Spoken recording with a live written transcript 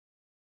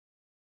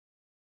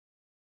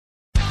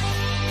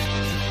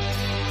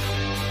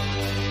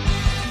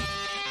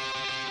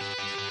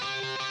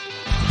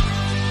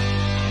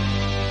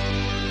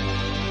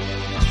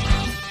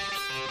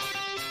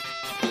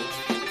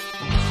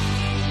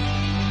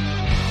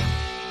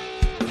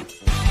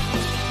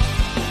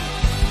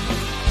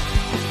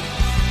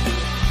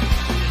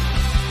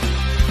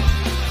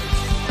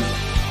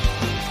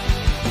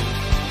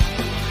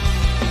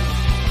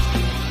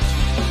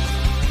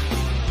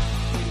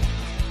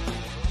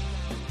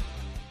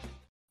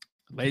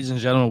Ladies and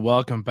gentlemen,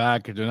 welcome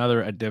back to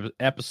another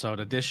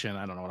edition.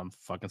 I don't know what I'm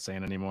fucking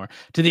saying anymore.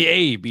 To the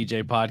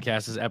ABJ Podcast.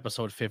 This is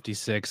episode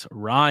 56.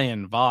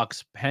 Ryan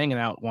Vox hanging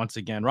out once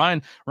again.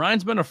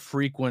 Ryan's been a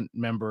frequent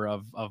member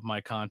of my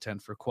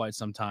content for quite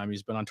some time.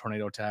 He's been on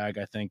Tornado Tag,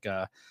 I think,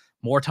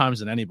 more times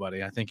than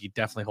anybody. I think he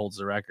definitely holds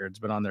the record. He's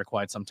been on there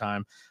quite some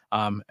time.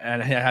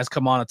 And he has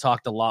come on and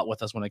talked a lot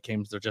with us when it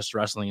came to just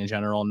wrestling in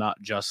general,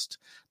 not just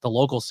the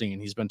local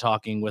scene. He's been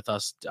talking with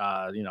us,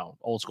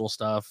 old school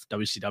stuff,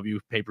 WCW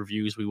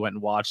pay-per-views. We went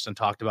and watched and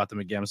talked about them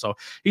again. So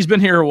he's been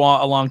here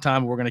a long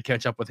time. We're going to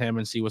catch up with him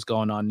and see what's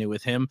going on new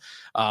with him.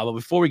 But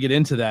before we get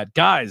into that,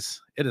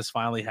 guys, it has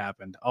finally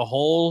happened. A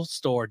whole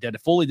store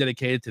fully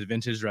dedicated to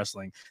vintage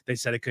wrestling. They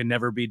said it could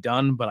never be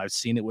done, but I've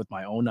seen it with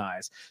my own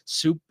eyes.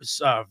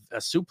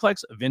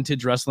 Suplex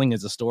Vintage Wrestling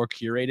is a store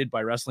curated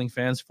by wrestling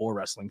fans for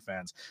wrestling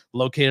fans.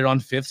 Located on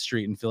 5th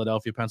Street in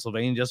Philadelphia,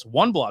 Pennsylvania, just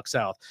one block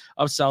south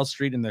of South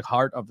Street in the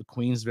heart of the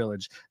Queens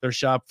Village. Their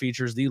shop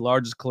features the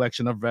largest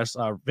collection of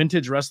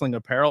vintage wrestling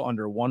apparel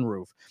under one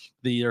roof.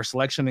 Their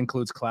selection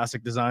includes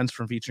classic designs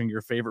from featuring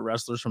your favorite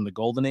wrestlers from the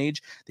Golden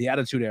Age, the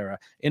Attitude Era,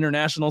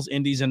 Internationals,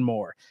 Indies, and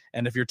more.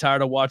 And if you're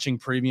tired of watching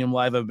premium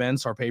live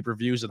events or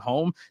pay-per-views at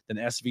home, then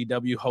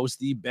SVW hosts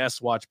the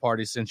best watch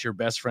party since your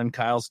best friend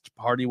Kyle's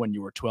party when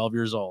you were 12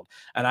 years old.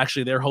 And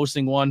actually, they're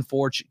hosting one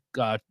for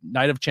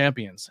Night of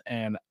Champions,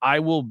 and I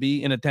will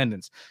be in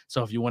attendance.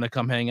 So if you want to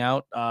come hang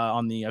out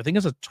on the, I think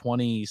it's the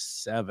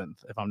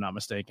 27th, if I'm not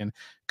mistaken,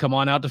 come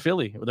on out to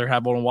Philly. They're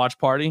having a watch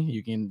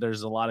party.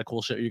 There's a lot of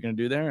cool shit you're going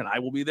to do there, and I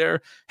will be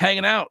there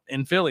hanging out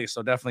in Philly.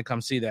 So definitely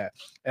come see that.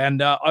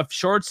 And if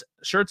shirts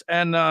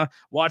and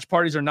watch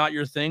parties are not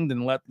your thing,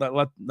 then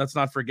let's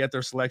not forget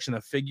their selection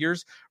of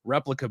figures,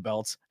 replica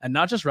belts, and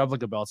not just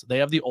replica belts. They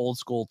have the old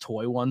school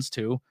toy ones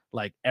too,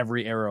 like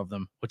every era of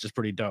them, which is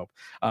pretty dope.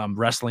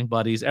 Wrestling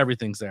buddies,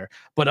 everything's there.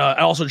 But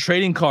also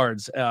trading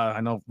cards.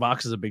 I know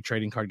Vox is a big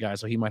trading card guy,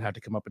 so he might have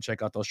to come up and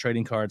check out those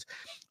trading cards.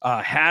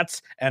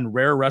 Hats and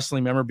rare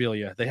wrestling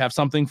memorabilia. They have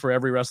something for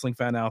every wrestling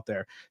fan out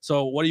there.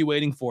 So what are you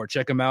waiting for?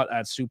 Check them out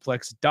at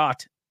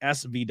suplex.svw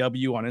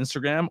on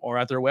Instagram or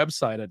at their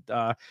website at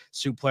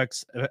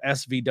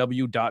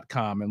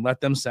suplexsvw.com and let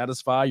them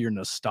satisfy your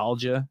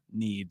nostalgia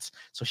needs.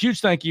 So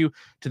huge thank you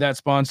to that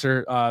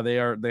sponsor.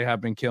 They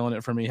have been killing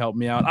it for me, helping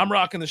me out. I'm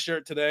rocking the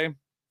shirt today.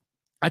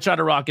 I try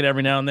to rock it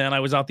every now and then. I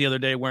was out the other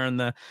day wearing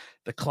the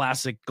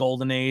classic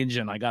Golden Age,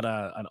 and I got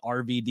an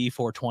RVD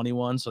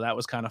 421, so that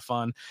was kind of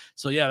fun.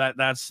 So yeah,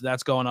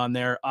 that's going on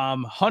there.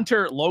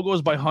 Hunter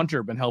Logos by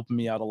Hunter been helping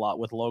me out a lot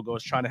with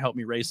logos, trying to help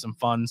me raise some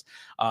funds.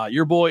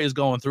 Your boy is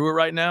going through it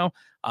right now.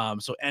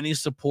 So any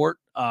support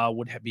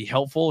would be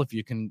helpful if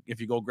you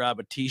go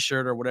grab a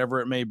t-shirt or whatever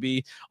it may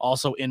be.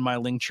 Also in my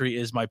link tree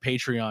is my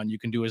Patreon. You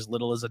can do as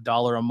little as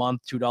 $1 a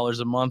month,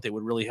 $2 a month. It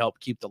would really help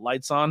keep the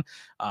lights on.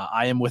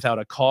 I am without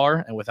a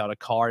car and without a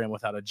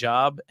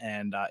job,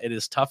 and it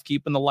is tough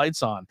keeping the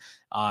lights on.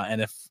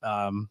 And if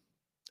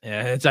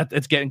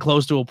it's getting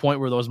close to a point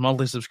where those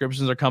monthly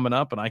subscriptions are coming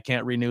up and I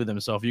can't renew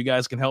them. So if you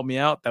guys can help me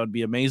out, that would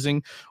be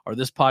amazing. Or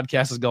this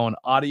podcast is going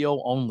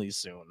audio only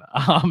soon.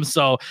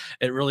 So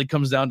it really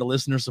comes down to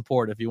listener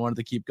support. If you wanted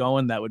to keep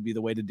going, that would be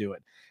the way to do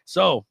it.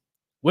 So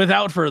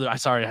without further, I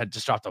had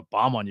just dropped a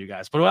bomb on you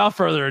guys, but without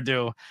further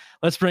ado,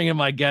 let's bring in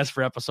my guest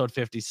for episode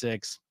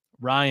 56,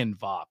 Ryan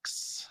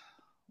Vox.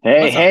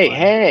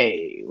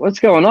 Hey, what's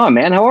going on,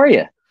 man? How are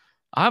you?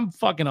 I'm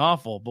fucking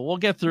awful, but we'll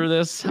get through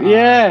this.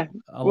 Yeah,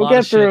 we'll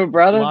get through it,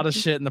 brother. A lot of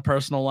shit in the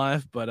personal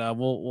life, but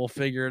we'll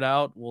figure it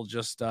out. We'll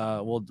just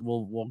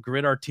we'll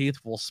grit our teeth,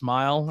 we'll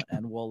smile,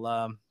 and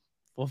we'll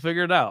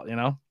figure it out. You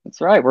know, that's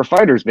right. We're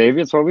fighters,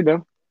 baby. That's what we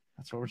do.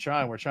 That's what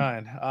we're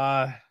trying.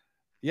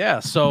 Yeah.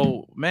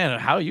 So, man,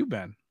 how you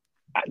been?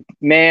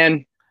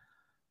 Man,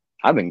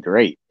 I've been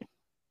great.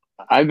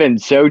 I've been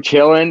so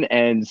chilling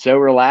and so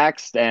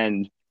relaxed,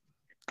 and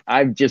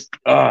I've just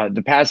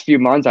the past few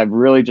months I've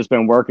really just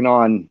been working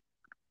on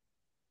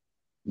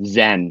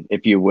Zen,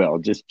 if you will,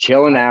 just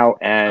chilling out.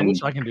 And I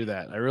wish I can do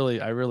that. I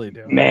really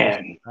do.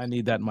 Man, I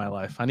need that in my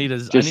life. I need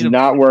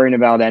not worrying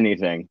about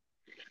anything.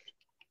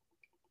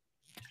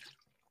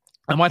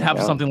 I might have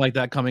something like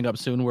that coming up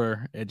soon,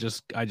 where I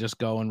just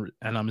go and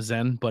I'm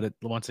Zen, but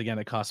once again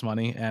it costs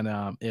money,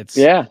 and it's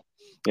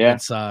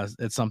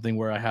it's something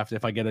where I have to,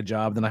 if I get a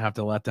job, then I have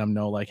to let them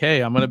know, like,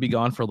 hey, I'm going to be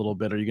gone for a little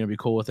bit. Are you going to be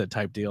cool with it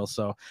type deal?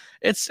 So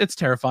it's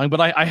terrifying, but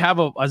I have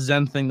a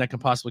Zen thing that can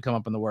possibly come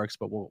up in the works,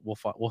 but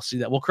we'll see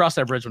that. We'll cross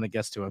that bridge when it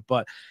gets to it.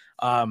 But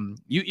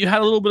you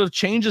had a little bit of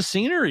change of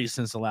scenery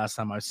since the last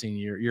time I've seen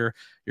you. You're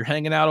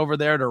hanging out over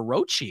there at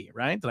Orochi,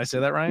 right? Did I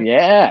say that right?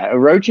 Yeah,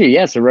 Orochi.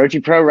 Yes,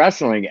 Orochi Pro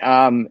Wrestling.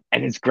 And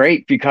it's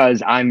great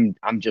because I'm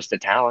just a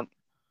talent.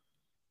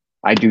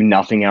 I do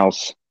nothing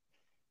else.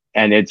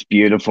 And it's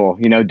beautiful.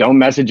 You know, don't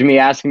message me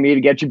asking me to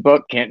get your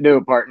book. Can't do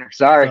it, partner.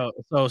 Sorry.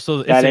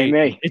 So that ain't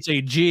me. It's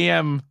a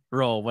GM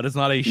role, but it's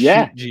not a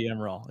shoot GM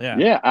role. Yeah.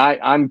 Yeah.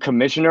 I'm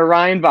Commissioner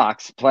Ryan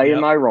Vox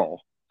playing my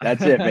role.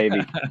 That's it,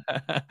 baby.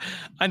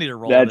 I need a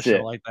role on a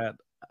show like that.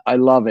 I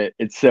love it.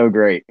 It's so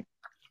great.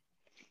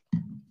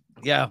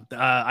 Yeah,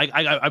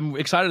 I'm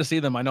excited to see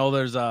them. I know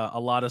there's a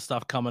lot of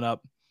stuff coming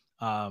up.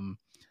 A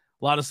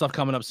lot of stuff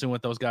coming up soon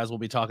with those guys we'll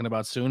be talking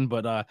about soon.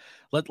 But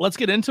let's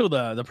get into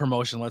the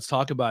promotion. Let's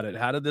talk about it.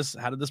 How did this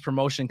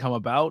promotion come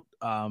about?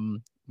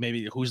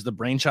 Maybe who's the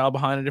brainchild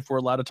behind it, if we're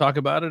allowed to talk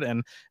about it,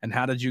 and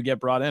how did you get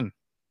brought in?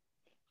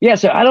 Yeah,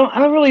 so I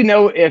don't really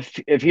know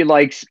if he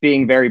likes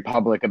being very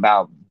public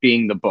about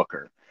being the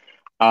booker.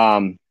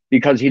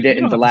 Because he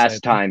didn't the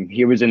last time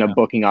he was in a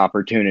booking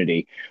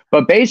opportunity.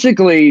 But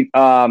basically,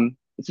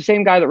 it's the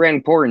same guy that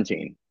ran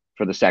Quarantine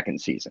for the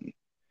second season.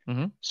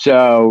 Mm-hmm.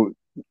 So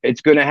it's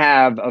going to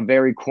have a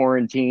very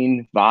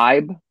Quarantine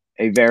vibe,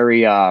 a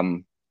very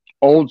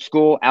old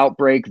school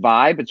Outbreak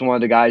vibe. It's one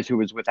of the guys who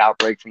was with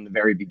Outbreak from the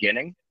very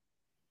beginning.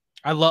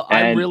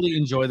 I really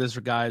enjoy this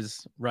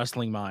guy's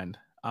wrestling mind.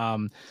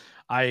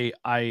 I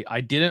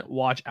didn't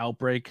watch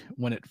Outbreak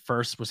when it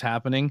first was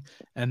happening,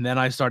 and then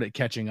I started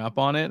catching up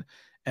on it.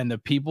 And the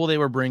people they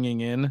were bringing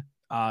in,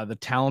 the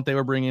talent they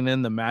were bringing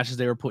in, the matches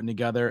they were putting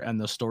together,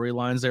 and the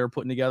storylines they were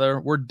putting together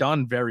were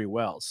done very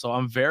well. So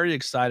I'm very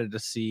excited to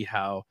see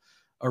how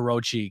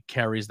Orochi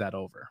carries that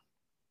over.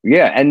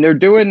 Yeah, and they're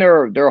doing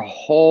their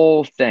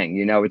whole thing.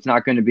 You know, it's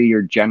not going to be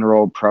your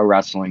general pro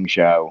wrestling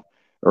show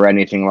or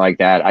anything like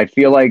that. I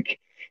feel like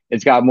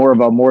it's got more of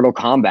a Mortal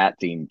Kombat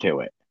theme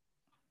to it.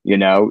 You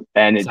know,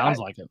 and it sounds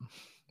like it.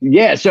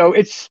 Yeah, so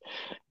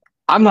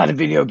I'm not a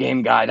video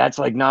game guy. That's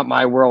like not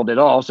my world at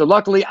all. So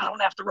luckily I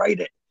don't have to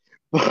write it.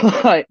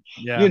 But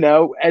you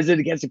know, as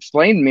it gets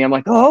explained to me, I'm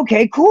like, oh,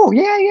 okay, cool.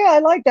 Yeah, I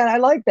like that. I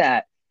like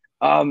that.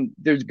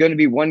 There's going to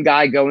be one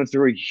guy going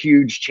through a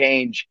huge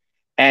change.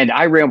 And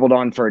I rambled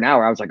on for an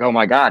hour. I was like, oh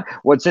my God,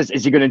 what's this?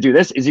 Is he going to do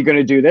this? Is he going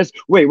to do this?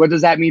 Wait, what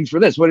does that mean for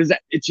this? What is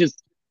that?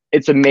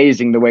 It's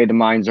amazing the way the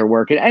minds are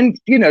working. And,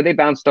 you know, they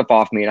bounce stuff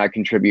off me and I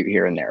contribute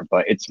here and there,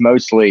 but it's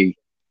mostly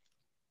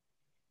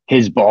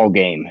his ball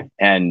game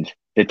and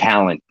the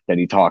talent that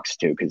he talks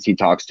to, because he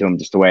talks to him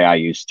just the way I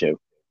used to.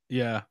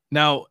 Yeah.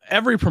 Now,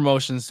 every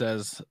promotion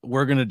says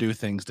we're going to do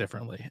things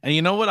differently. And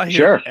you know what I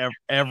hear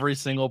every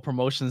single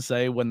promotion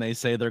say when they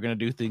say they're going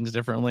to do things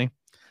differently?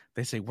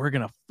 They say, we're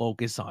going to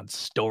focus on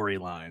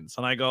storylines.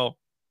 And I go,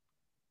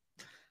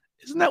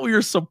 isn't that what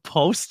you're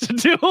supposed to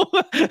do?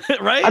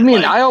 Right? I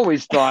mean, I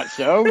always thought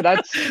so.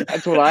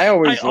 That's what I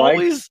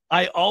always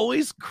I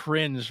always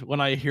cringe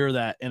when I hear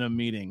that in a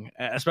meeting,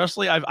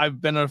 especially I've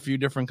been in a few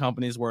different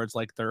companies where it's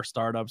like their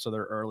startups or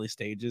their early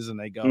stages. And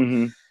they go,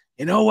 you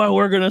know what?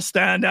 We're going to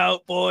stand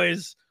out,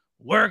 boys.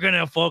 We're going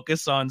to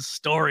focus on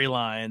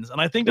storylines.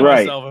 And I think to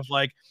myself,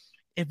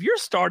 if you're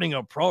starting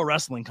a pro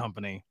wrestling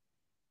company,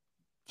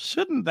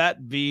 shouldn't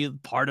that be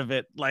part of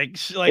it? Like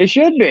it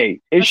should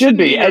be. It should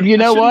be. And you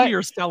know what? Be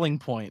your selling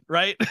point,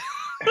 right?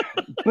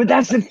 But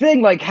that's the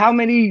thing. Like, how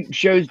many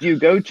shows do you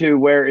go to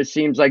where it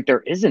seems like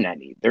there isn't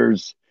any?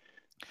 There's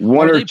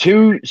one or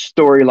two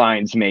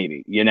storylines,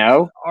 maybe. You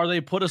know, or they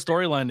put a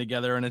storyline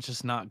together and it's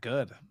just not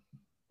good.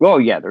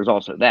 Well, yeah. There's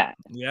also that.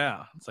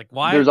 Yeah, it's like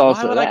why would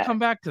I come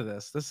back to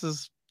this? This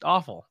is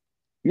awful.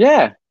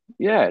 Yeah.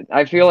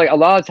 I feel like a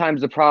lot of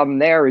times the problem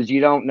there is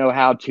you don't know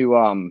how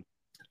to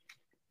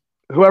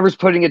whoever's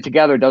putting it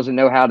together doesn't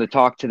know how to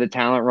talk to the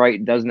talent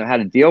right, doesn't know how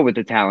to deal with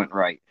the talent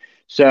right.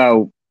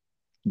 So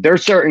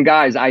there's certain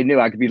guys I knew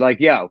I could be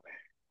like, yo,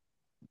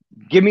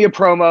 give me a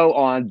promo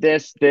on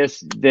this,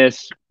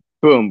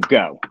 boom,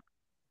 go.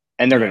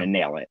 And they're going to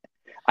nail it.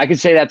 I could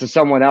say that to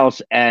someone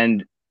else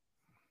and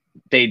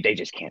they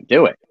just can't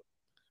do it.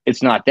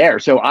 It's not there.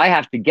 So I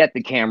have to get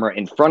the camera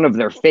in front of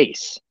their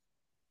face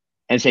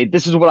and say,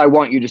 this is what I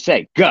want you to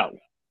say. Go.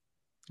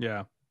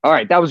 Yeah. All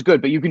right, that was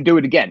good, but you can do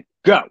it again.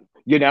 Go.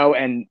 You know,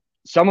 and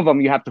some of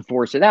them you have to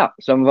force it out.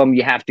 Some of them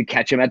you have to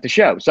catch them at the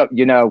show. So,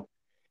 you know,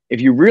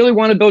 if you really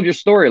want to build your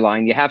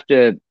storyline, you have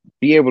to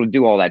be able to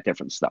do all that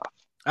different stuff.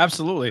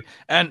 Absolutely.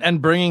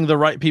 And bringing the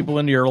right people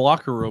into your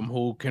locker room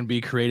who can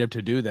be creative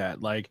to do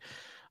that. Like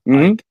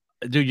dude,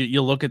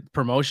 you look at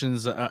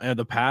promotions in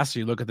the past,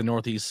 you look at the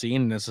Northeast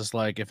scene, and it's just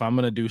like, if I'm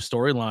going to do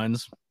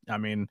storylines, I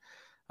mean,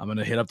 I'm going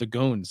to hit up the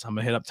Goons. I'm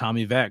going to hit up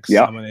Tommy Vex.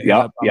 I'm going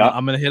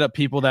to hit up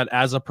people that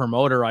as a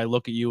promoter, I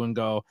look at you and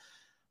go,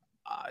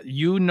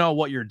 you know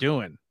what you're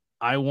doing.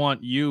 I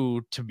want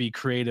you to be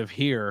creative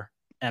here,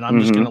 and I'm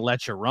just going to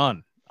let you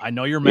run. I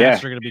know your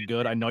matches are going to be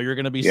good. I know you're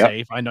going to be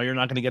safe. I know you're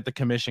not going to get the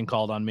commission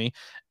called on me,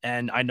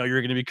 and I know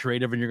you're going to be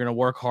creative and you're going to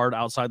work hard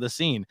outside the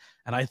scene.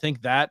 And I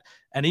think that,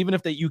 and even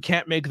if you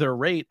can't make their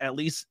rate, at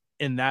least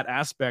in that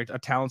aspect, a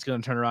talent's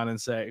going to turn around and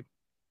say,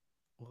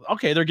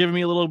 okay, they're giving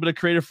me a little bit of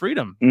creative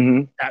freedom.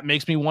 That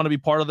makes me want to be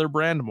part of their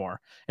brand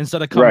more,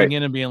 instead of coming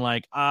in and being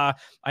like, I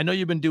know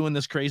you've been doing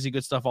this crazy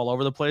good stuff all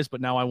over the place,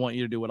 but now I want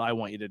you to do what I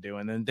want you to do.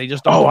 And then they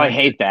just don't. I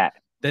hate that.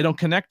 They don't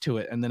connect to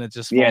it. And then it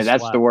just,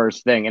 that's flat. The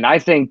worst thing. And I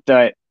think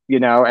that, you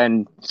know,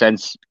 and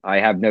since I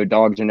have no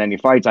dogs in any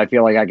fights, I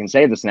feel like I can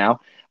say this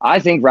now. I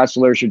think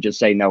wrestlers should just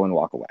say no and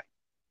walk away.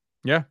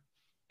 Yeah.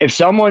 If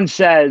someone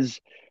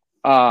says,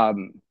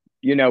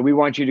 you know, we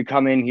want you to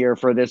come in here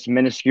for this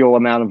minuscule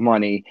amount of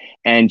money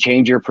and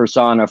change your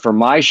persona for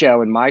my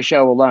show and my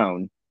show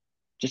alone,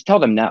 just tell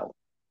them no.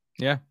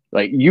 Yeah.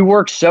 Like, you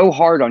work so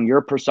hard on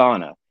your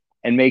persona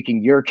and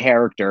making your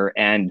character.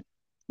 And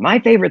my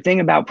favorite thing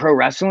about pro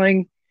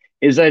wrestling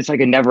is that it's like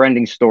a never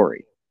ending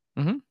story.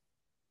 Mm-hmm.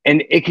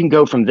 And it can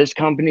go from this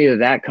company to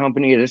that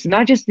company. It's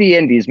not just the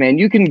indies, man.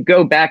 You can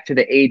go back to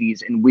the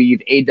 80s and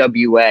weave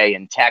AWA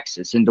and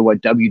Texas into what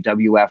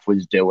WWF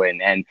was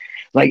doing. And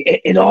like,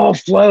 it all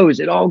flows.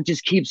 It all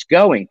just keeps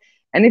going.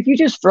 And if you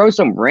just throw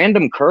some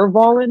random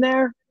curveball in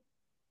there,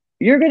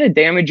 you're going to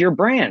damage your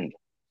brand.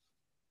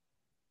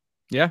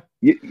 Yeah.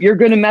 You're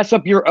going to mess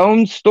up your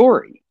own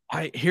story.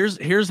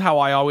 Here's how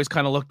I always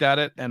kind of looked at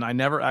it. And I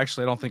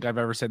don't think I've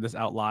ever said this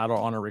out loud or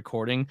on a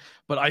recording,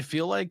 but I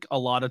feel like a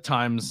lot of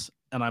times,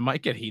 and I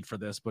might get heat for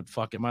this, but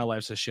fuck it. My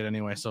life's a shit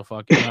anyway. So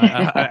fuck it.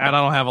 I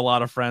don't have a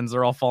lot of friends.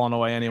 They're all falling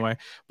away anyway.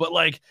 But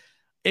like,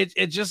 it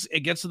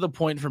gets to the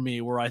point for me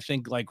where I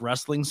think like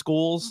wrestling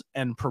schools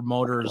and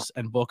promoters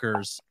and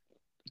bookers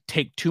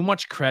take too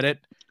much credit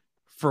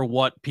for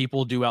what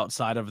people do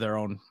outside of their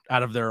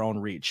own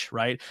reach,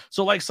 right?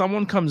 So like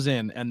someone comes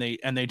in and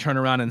they turn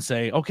around and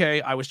say,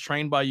 okay, I was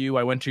trained by you.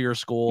 I went to your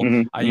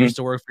school. I used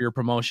to work for your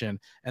promotion.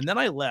 And then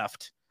I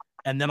left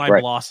and then I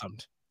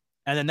blossomed.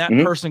 And then that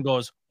person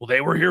goes, well,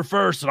 they were here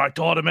first and I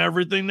taught them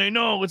everything they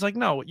know. It's like,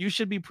 no, you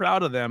should be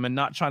proud of them and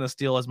not trying to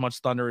steal as much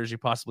thunder as you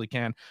possibly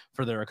can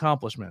for their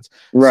accomplishments.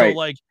 Right. So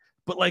like,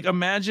 but like,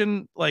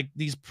 imagine like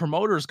these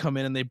promoters come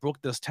in and they book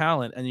this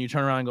talent and you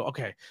turn around and go,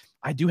 okay,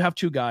 I do have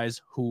two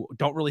guys who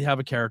don't really have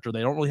a character.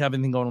 They don't really have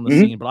anything going on the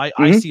scene, but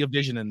I see a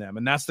vision in them.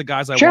 And that's the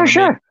guys I want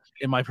to make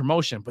in my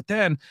promotion. But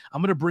then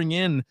I'm going to bring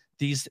in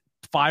these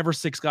 5 or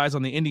 6 guys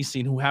on the indie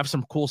scene who have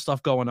some cool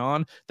stuff going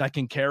on that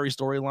can carry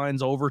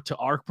storylines over to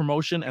our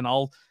promotion. And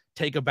I'll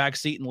take a back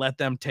seat and let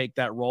them take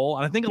that role.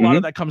 And I think a lot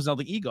of that comes down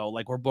to ego,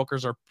 like where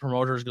bookers or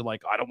promoters go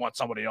like, I don't want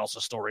somebody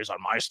else's stories on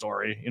my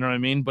story. You know what I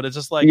mean? But it's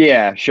just like,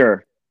 yeah,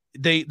 sure.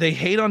 They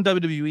hate on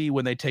WWE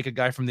when they take a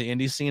guy from the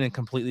indie scene and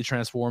completely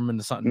transform him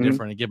into something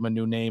different and give him a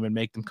new name and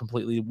make them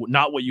completely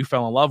not what you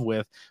fell in love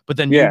with. But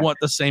then you want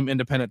the same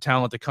independent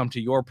talent to come to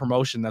your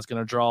promotion that's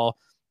going to draw,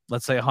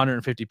 let's say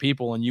 150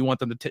 people, and you want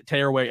them to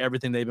tear away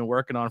everything they've been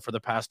working on for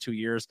the past 2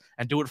 years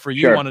and do it for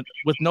you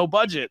with no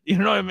budget. You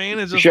know what I mean?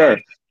 It's just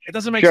like, it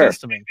doesn't make sense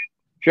to me.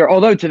 Sure.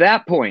 Although to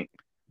that point,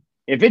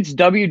 if it's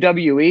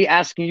WWE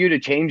asking you to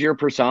change your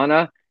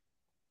persona,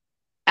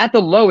 at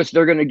the lowest,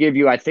 they're going to give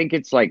you, I think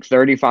it's like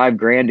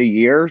 $35,000 a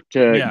year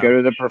to go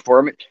to the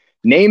performance.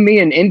 Name me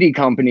an indie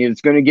company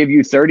that's going to give you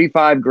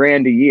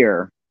 $35,000 a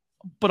year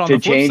but on to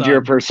change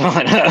your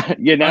persona.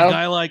 You know,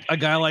 a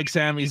guy like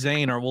Sami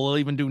Zayn, or we'll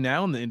even do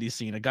now in the indie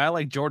scene, a guy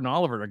like Jordan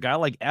Oliver, a guy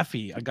like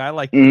Effie, a guy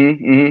like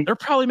they're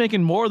probably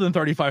making more than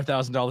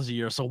 $35,000 a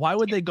year. So why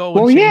would they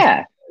go?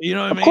 You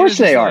know what I mean? Of course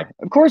they are.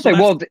 Of course they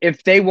will.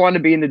 If they want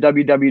to be in the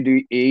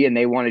WWE and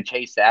they want to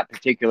chase that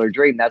particular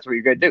dream, that's what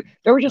you're going to do.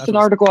 There was just an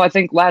article, I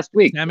think, last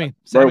week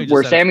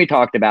where Sammy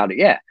talked about it.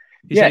 Yeah.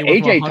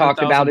 AJ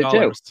talked about it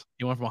too.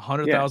 He went from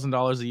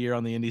 $100,000 a year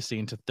on the indie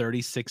scene to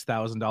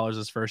 $36,000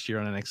 his first year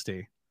on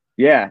NXT.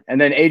 Yeah. And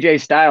then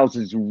AJ Styles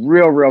is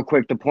real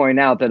quick to point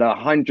out that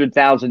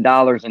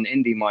 $100,000 in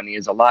indie money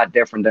is a lot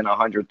different than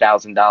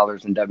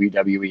 $100,000 in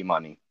WWE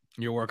money.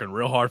 You're working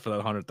real hard for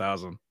that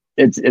 $100,000.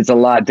 It's a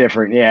lot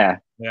different. Yeah.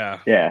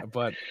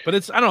 But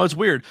it's, I don't know, it's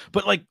weird,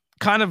 but like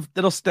kind of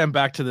it'll stem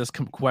back to this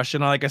question.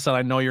 Like I said,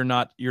 I know you're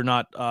not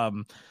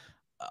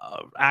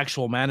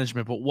actual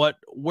management, but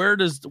where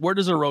does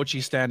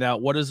Orochi stand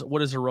out? What does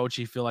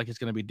Orochi feel like is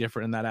going to be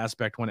different in that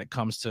aspect when it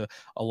comes to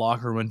a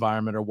locker room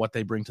environment or what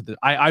they bring to the,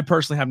 I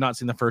personally have not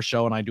seen the first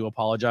show and I do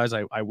apologize.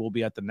 I will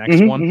be at the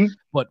next one,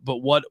 but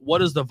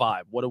what is the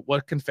vibe?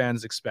 What can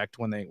fans expect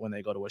when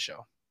they go to a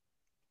show?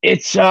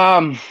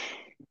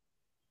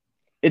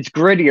 It's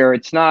grittier.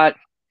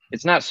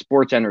 It's not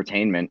sports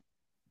entertainment.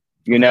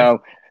 You know,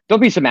 there'll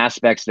be some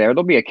aspects there.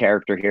 There'll be a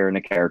character here and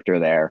a character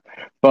there,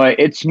 but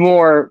it's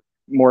more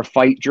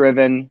fight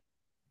driven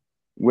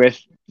with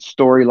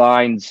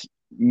storylines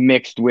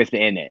mixed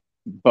within it.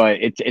 But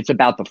it's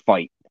about the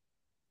fight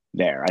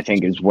there, I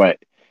think, is what,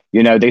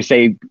 you know, they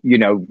say, you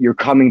know, you're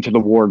coming to the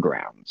war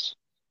grounds.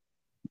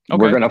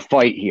 Okay. We're going to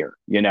fight here,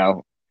 you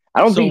know. I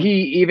don't think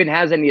he even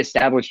has any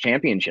established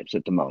championships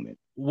at the moment.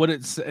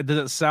 Does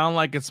it sound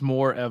like it's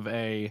more of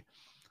a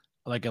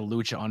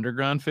Lucha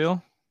Underground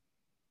feel?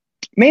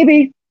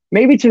 Maybe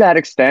to that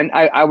extent.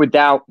 I would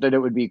doubt that it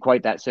would be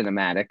quite that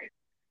cinematic.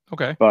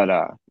 Okay.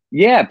 But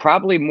yeah,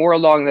 probably more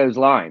along those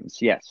lines.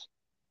 Yes.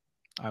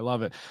 I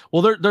love it.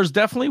 Well, there's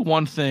definitely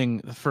one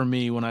thing for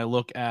me when I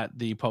look at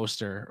the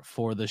poster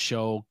for the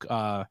show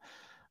for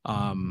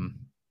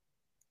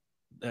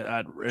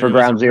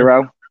Ground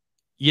Zero.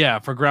 Yeah,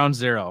 for Ground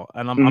Zero.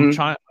 And I'm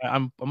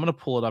going to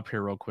pull it up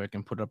here real quick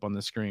and put it up on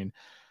the screen.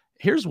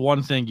 Here's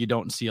one thing you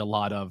don't see a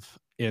lot of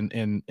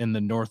in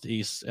the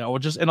Northeast, or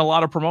just in a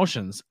lot of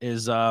promotions,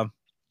 is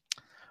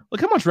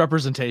look how much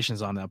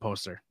representation's on that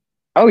poster.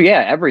 Oh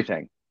yeah,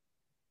 everything.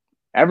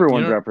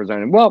 Everyone's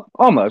represented. Well,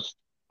 almost.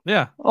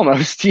 Yeah.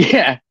 Almost.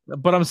 Yeah.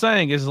 But I'm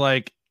saying is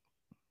like,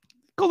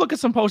 go look at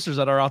some posters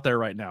that are out there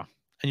right now.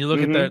 And you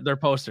look at their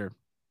poster.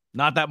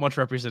 Not that much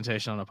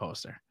representation on a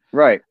poster.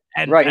 Right.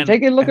 And Right. And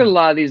take a look at a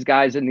lot of these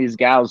guys and these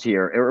gals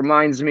here. It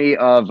reminds me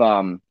of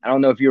I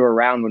don't know if you were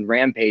around when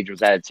Rampage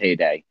was at its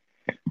heyday,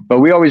 but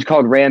we always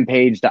called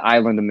Rampage the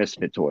Island of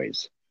Misfit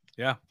Toys.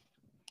 yeah.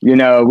 You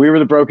know, we were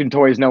the broken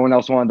toys no one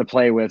else wanted to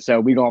play with,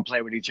 so we gonna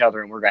play with each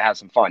other and we're gonna have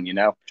some fun, you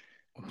know?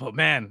 But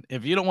man,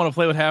 if you don't want to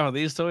play with half of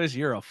these toys,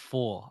 you're a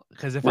fool.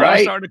 Because if I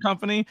Right. started a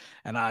company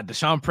and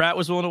Deshaun Pratt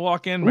was willing to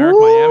walk in, Merrick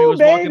Miami was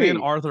walking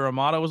in, Arthur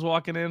Amato was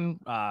walking in,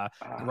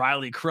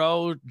 Riley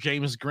Crow,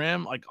 James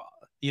Grimm, like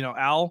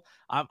Al,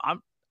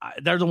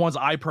 they're the ones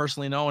I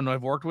personally know and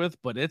I've worked with.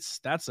 But that's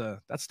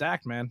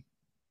stacked, man.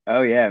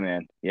 Oh yeah,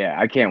 man. Yeah,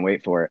 I can't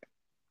wait for it.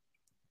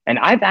 And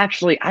I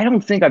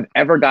don't think I've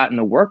ever gotten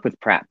to work with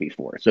Pratt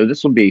before, so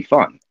this will be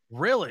fun.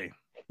 Really?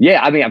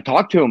 Yeah, I mean, I've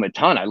talked to him a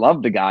ton. I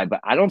love the guy, but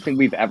I don't think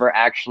we've ever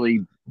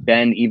actually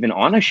been even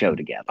on a show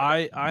together.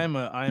 I am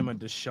a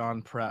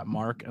Deshaun Pratt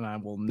mark, and I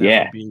will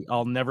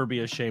I'll never be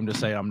ashamed to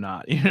say I'm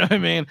not. You know what I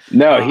mean?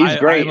 No, he's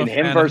great. And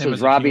him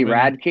versus Robbie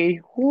Radke.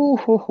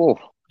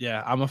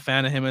 Yeah, I'm a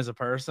fan of him as a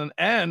person,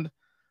 and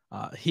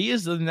he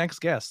is the next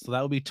guest. So that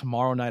will be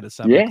tomorrow night at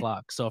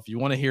 7:00. So if you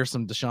want to hear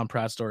some Deshaun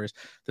Pratt stories,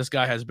 this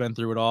guy has been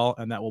through it all,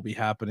 and that will be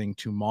happening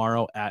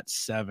tomorrow at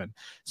 7.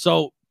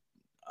 So,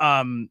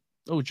 June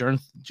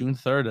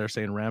 3rd, they're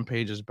saying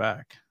Rampage is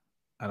back.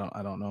 I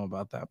don't know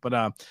about that,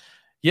 but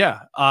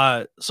yeah.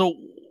 So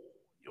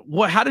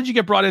how did you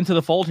get brought into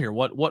the fold here?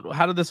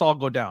 How did this all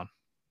go down?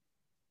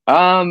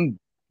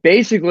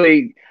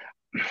 Basically,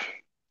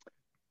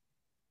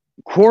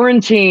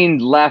 Quarantine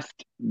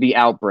left the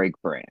Outbreak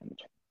brand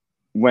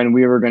when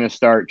we were going to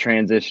start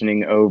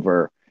transitioning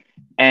over,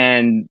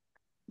 and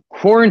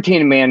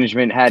Quarantine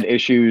management had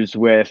issues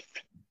with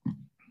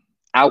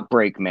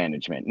Outbreak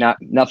management,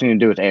 nothing to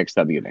do with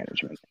AXW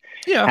management.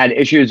 Yeah, had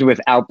issues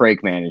with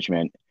Outbreak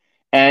management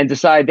and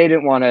decided they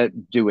didn't want to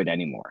do it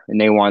anymore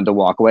and they wanted to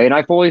walk away. And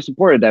I fully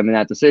supported them in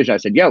that decision. I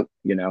said,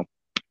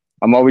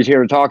 I'm always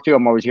here to talk to.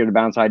 I'm always here to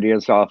bounce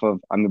ideas off of.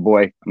 I'm the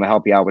boy. I'm gonna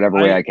help you out whatever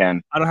way I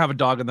can. I don't have a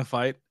dog in the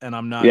fight, and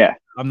I'm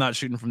not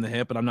shooting from the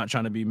hip, and I'm not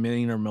trying to be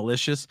mean or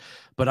malicious.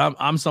 But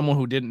I'm someone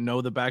who didn't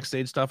know the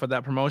backstage stuff at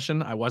that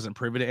promotion. I wasn't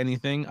privy to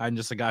anything. I'm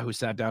just a guy who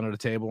sat down at a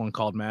table and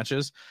called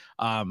matches.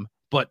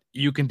 But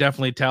you can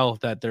definitely tell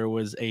that there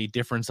was a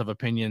difference of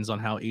opinions on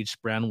how each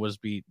brand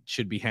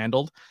should be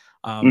handled.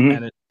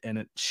 And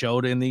it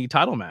showed in the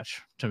title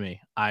match to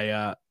me.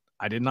 I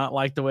did not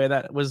like the way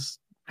that was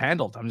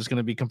handled. I'm just going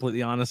to be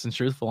completely honest and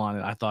truthful on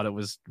it. I thought it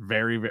was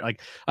very, very,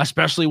 like,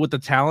 especially with the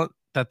talent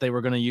that they were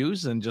going to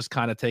use and just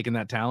kind of taking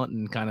that talent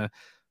and kind of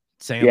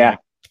saying, like,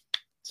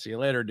 see you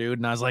later, dude.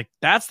 And I was like,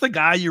 that's the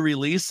guy you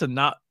release and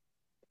not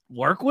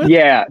work with?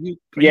 Yeah.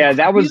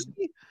 That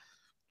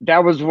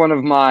was one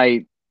of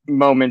my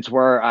moments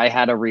where I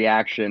had a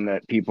reaction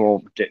that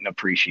people didn't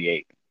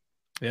appreciate.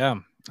 Yeah.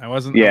 I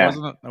wasn't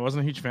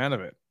a huge fan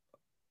of it.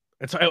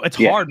 It's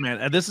hard, man.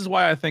 And this is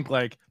why I think,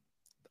 like,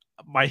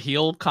 my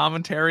heel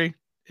commentary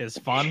is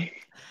fun.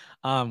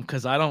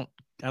 Because I don't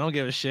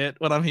give a shit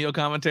when I'm heel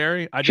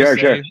commentary. I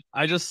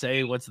just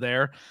say what's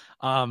there.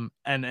 And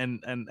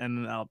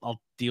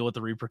I'll deal with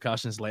the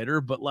repercussions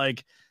later. But,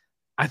 like,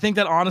 I think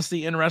that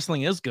honesty in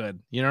wrestling is good.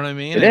 You know what I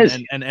mean? It is.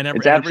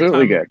 It's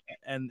absolutely good.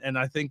 And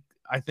I think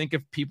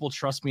if people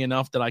trust me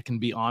enough that I can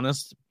be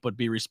honest but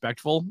be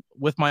respectful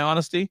with my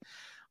honesty,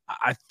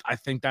 I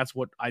think that's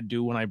what I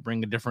do when I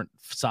bring a different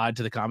side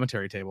to the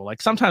commentary table.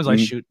 Like, sometimes I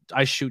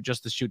shoot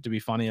just to be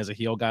funny as a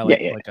heel guy,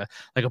 like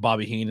a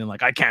Bobby Heenan.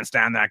 Like, I can't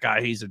stand that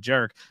guy, he's a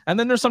jerk. And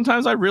then there's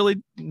sometimes I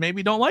really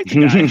maybe don't like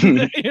the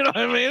guy. You know what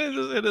I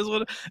mean? It is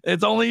what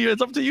it's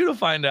up to you to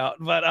find out.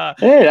 But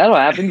hey, that'll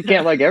happen. You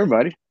can't like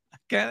everybody.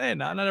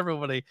 Not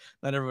everybody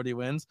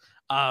wins.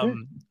 Oh,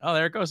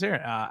 there it goes here.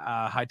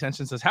 High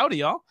Tension says, howdy,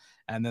 y'all.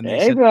 And then they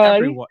said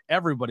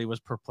everybody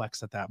was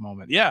perplexed at that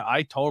moment. Yeah,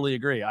 I totally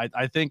agree.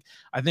 I think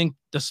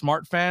the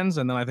smart fans,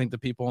 and then I think the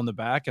people in the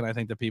back, and I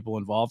think the people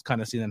involved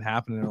kind of see that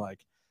happen, and they're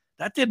like,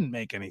 that didn't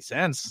make any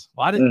sense.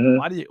 Why do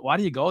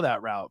you go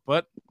that route?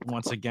 But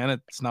once again,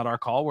 it's not our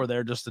call. We're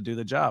there just to do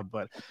the job.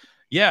 But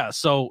yeah,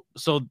 so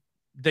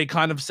they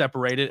kind of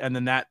separated, and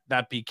then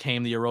that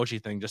became the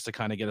Orochi thing, just to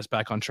kind of get us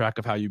back on track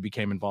of how you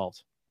became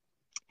involved.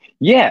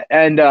 Yeah,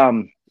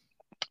 and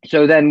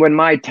so then when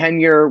my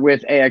tenure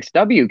with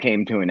AXW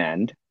came to an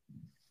end,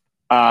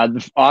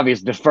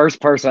 the first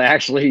person I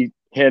actually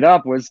hit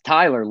up was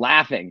Tyler,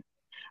 laughing.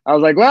 I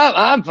was like, well,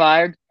 I'm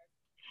fired.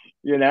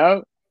 You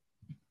know,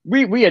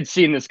 we had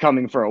seen this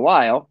coming for a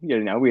while.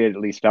 You know, we had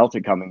at least felt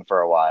it coming for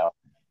a while.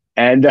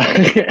 And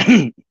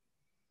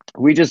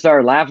we just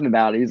started laughing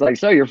about it. He's like,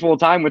 so you're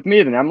full-time with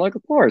me then? I'm like,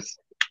 of course.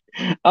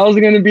 I was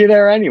going to be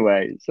there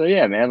anyway. So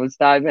yeah, man, let's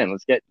dive in.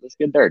 Let's get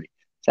dirty.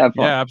 Let's have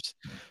fun. Yeah.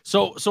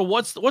 So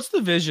what's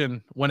the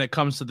vision when it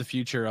comes to the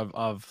future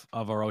of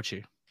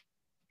Orochi?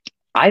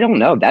 I don't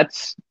know.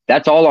 That's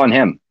all on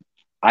him.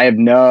 I have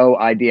no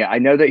idea. I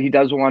know that he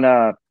does want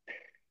to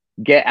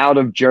get out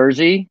of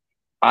Jersey.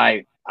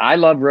 I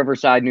love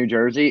Riverside, New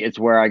Jersey. It's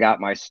where I got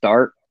my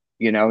start.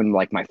 You know, in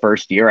like my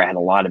first year, I had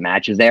a lot of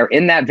matches there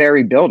in that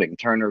very building,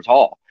 Turner's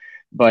Hall.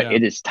 But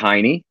It is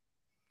tiny.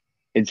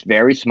 It's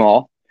very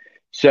small.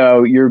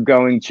 So you're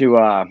going to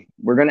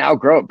we're going to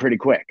outgrow it pretty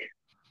quick.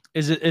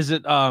 Is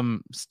it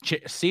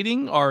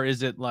seating, or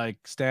is it like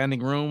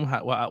standing room?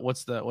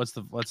 What's the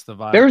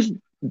vibe?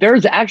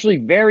 There's actually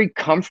very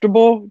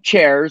comfortable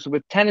chairs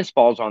with tennis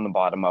balls on the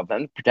bottom of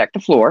them, protect the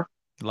floor.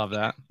 Love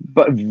that.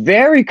 But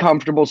very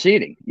comfortable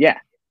seating. Yeah.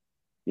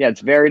 Yeah,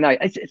 it's very nice.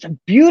 It's a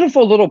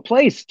beautiful little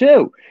place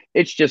too.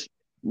 It's just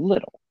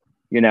little,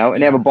 and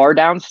they have a bar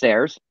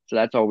downstairs, so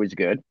that's always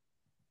good.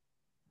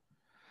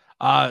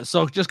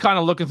 So just kind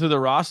of looking through the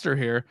roster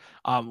here,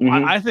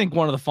 I think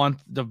one of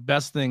the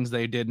best things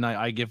they did, and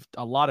I give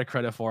a lot of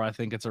credit for, I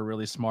think it's a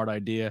really smart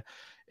idea,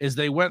 is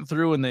they went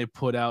through and they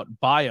put out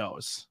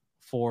bios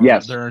for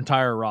their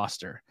entire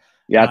roster.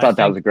 Yeah, I thought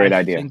that was a great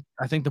idea.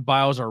 I think the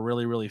bios are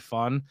really, really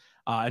fun.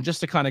 And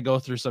just to kind of go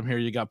through some here,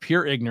 you got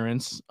Pure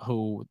Ignorance,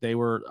 who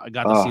I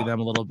got to see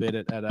them a little bit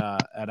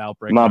at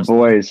Outbreak. My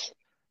boys.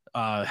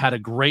 Had a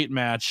great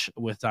match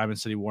with Diamond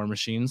City War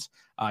Machines.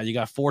 You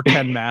got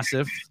 410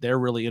 Massive. They're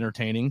really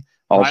entertaining.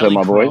 Also, Riley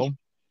my Crow, boys.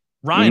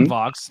 Ryan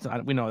Vox.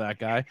 We know that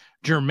guy.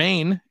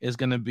 Jermaine is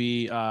going to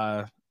be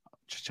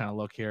just trying to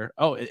look here.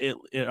 Oh,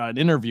 an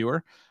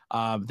interviewer.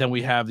 Then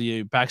we have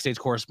the backstage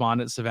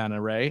correspondent,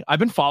 Savannah Ray. I've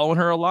been following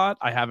her a lot.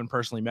 I haven't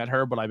personally met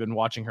her, but I've been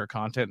watching her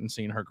content and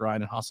seeing her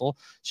grind and hustle.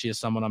 She is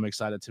someone I'm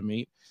excited to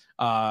meet.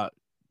 I'm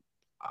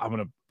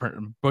going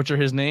to butcher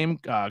his name.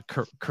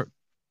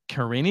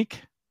 Karinik.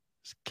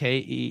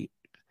 Ke,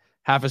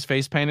 half his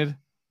face painted.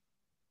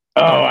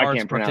 Oh, I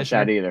can't pronounce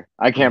that either.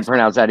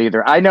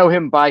 I know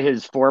him by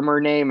his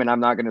former name, and I'm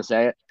not going to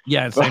say it.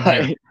 Yeah, same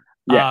here.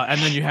 Yeah. And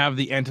then you have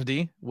the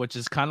Entity, which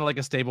is kind of like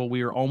a stable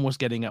we were almost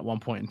getting at one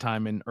point in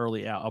time in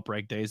early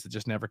Outbreak days that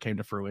just never came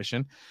to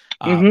fruition.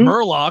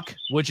 Murloc,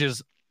 which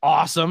is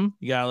awesome.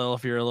 You got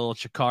if you're a little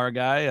Chikara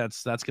guy,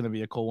 that's going to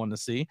be a cool one to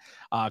see.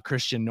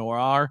 Christian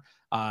Noir,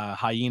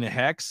 Hyena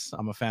Hex.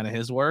 I'm a fan of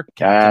his work.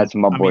 That's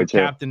my boy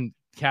too.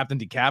 Captain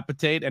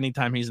Decapitate.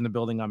 Anytime he's in the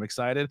building, I'm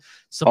excited.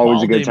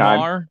 Always a good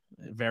time.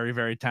 Very,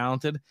 very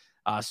talented.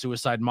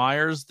 Suicide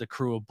Myers, the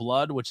Crew of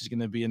Blood, which is going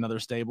to be another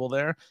stable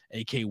there.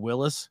 AK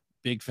Willis,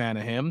 big fan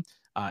of him.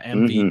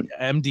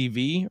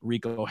 MDV,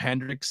 Rico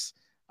Hendricks.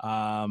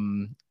 What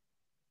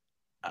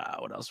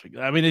else?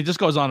 It just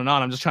goes on and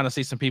on. I'm just trying to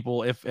see some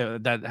people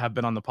that have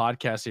been on the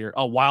podcast here.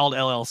 Oh, Wild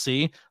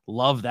LLC,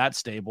 love that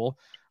stable.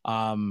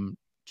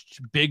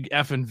 Big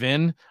F and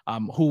Vin,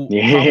 who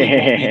probably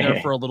won't be there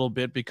for a little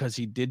bit because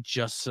he did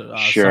just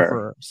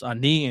suffer a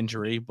knee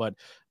injury, but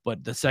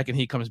the second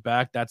he comes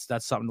back, that's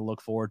something to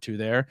look forward to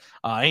there.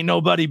 Ain't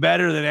nobody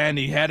better than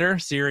Andy Header.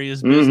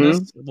 Serious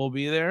Business will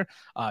be there.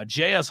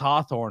 JS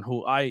Hawthorne,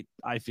 who I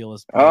feel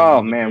is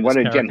man, what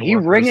a gem. He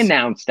ring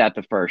announced at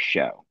the first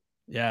show.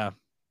 Yeah,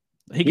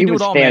 he do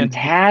was it all,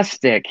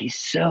 fantastic. Man. He's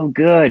so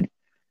good,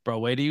 bro.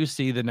 Wait till you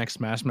see the next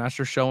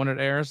Smashmaster show when it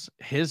airs.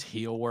 His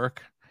heel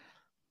work.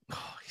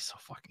 Oh,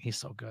 he's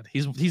so good.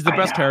 He's the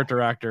best character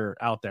actor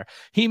out there.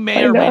 He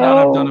may or may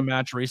not have done a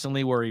match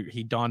recently where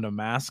he donned a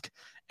mask,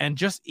 and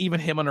just even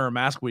him under a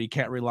mask where he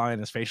can't rely on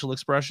his facial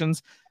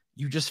expressions,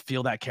 you just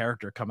feel that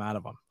character come out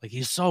of him. Like,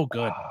 he's so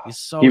good.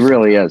 He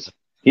really is.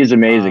 He's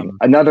amazing.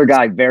 Another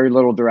guy, very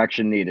little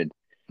direction needed.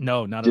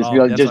 No, not just at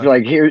all. Be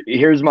like,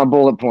 here's my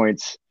bullet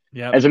points.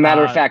 Yeah. As a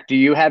matter of fact, do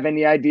you have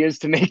any ideas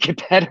to make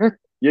it better?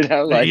 That's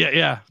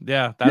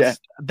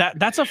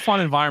a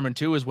fun environment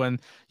too, is when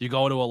you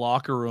go to a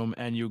locker room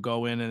and you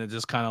go in and it's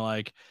just kind of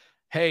like,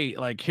 hey,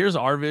 like, here's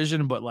our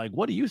vision, but like,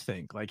 what do you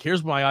think? Like,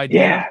 here's my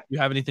idea. Yeah. You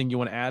have anything you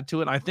want to add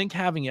to it? I think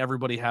having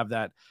everybody have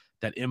that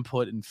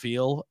input and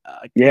feel.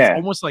 It's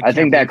almost like, I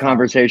think that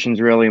conversation is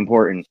really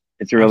important.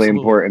 It's really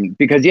important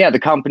because the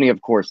company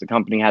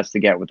has to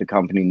get what the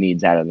company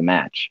needs out of the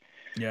match.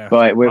 Yeah.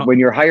 But when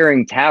you're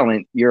hiring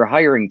talent,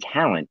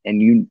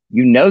 and you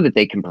know that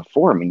they can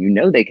perform and you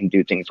know they can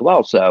do things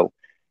well. So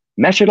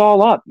mesh it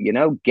all up,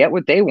 get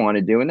what they want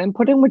to do and then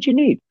put in what you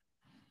need.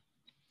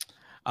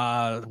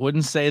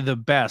 Wouldn't say the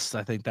best.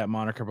 I think that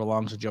moniker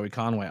belongs to Joey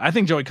Conway. I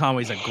think Joey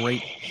Conway is a great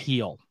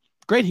heel.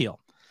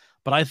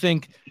 But I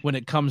think when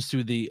it comes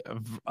to the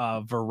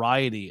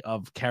variety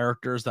of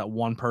characters that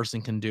one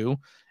person can do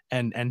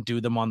and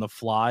do them on the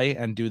fly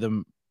and do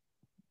them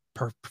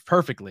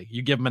perfectly.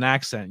 You give him an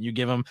accent, you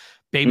give him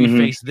baby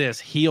face this,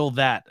 heel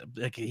that.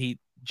 Like,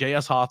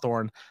 JS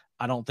Hawthorne,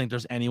 I don't think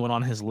there's anyone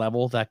on his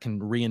level that can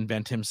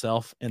reinvent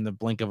himself in the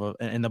blink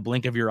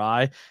of your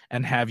eye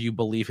and have you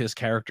believe his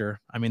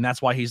character. I mean,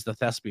 that's why he's the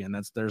thespian.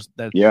 That's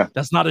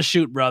not a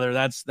shoot, brother.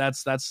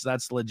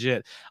 That's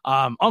legit.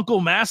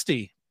 Uncle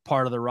Masty,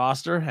 part of the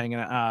roster, hanging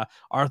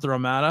Arthur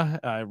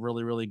Amata,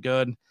 really, really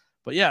good.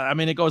 But yeah, I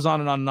mean, it goes on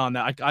and on and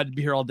on. I'd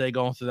be here all day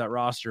going through that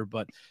roster,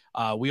 but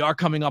we are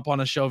coming up on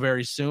a show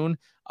very soon.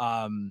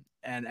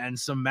 And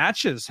some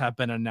matches have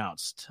been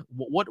announced.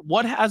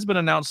 What has been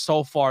announced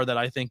so far that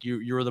I think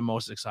you're the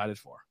most excited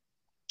for?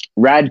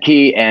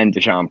 Radke and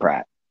Deshaun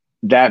Pratt.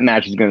 That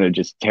match is going to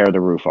just tear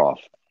the roof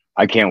off.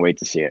 I can't wait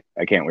to see it.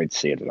 I can't wait to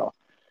see it at all.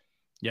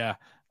 Yeah.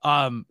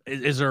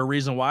 Is there a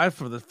reason why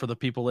for the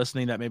people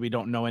listening that maybe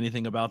don't know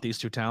anything about these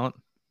two talent?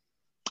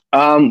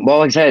 Well,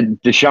 like I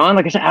said, Deshaun,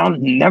 like I said, I've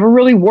never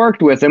really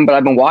worked with him, but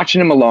I've been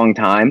watching him a long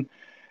time.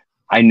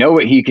 I know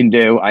what he can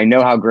do. I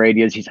know how great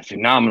he is. He's a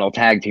phenomenal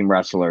tag team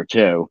wrestler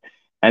too.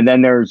 And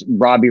then there's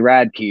Robbie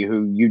Radke,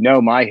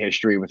 who my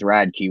history with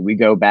Radke. We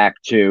go back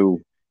to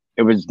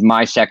it was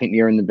my second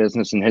year in the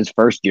business and his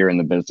first year in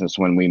the business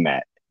when we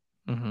met.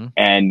 Mm-hmm.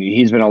 And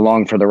he's been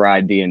along for the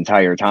ride the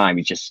entire time.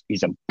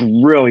 He's a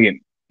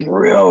brilliant,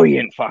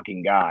 brilliant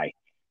fucking guy.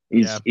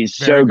 He's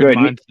so good.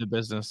 Mind to the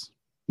business.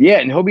 Yeah,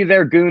 and he'll be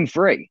there goon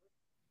free.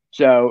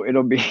 So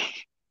it'll be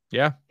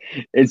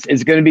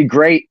it's going to be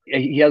great.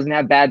 He doesn't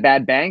have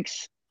Bad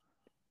Banks,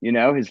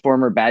 his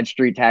former Bad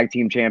Street Tag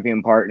Team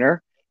Champion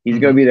partner. He's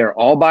going to be there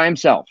all by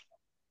himself,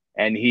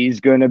 and he's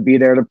going to be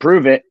there to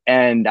prove it.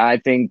 And I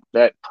think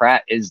that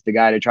Pratt is the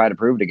guy to try to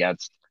prove it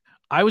against.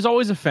 I was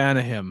always a fan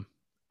of him.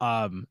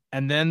 And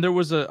then there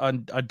was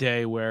a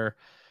day where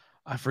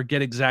I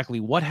forget exactly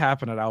what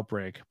happened at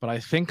Outbreak, but I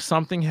think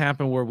something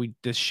happened where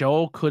the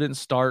show couldn't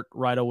start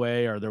right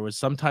away, or there was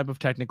some type of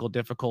technical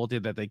difficulty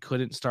that they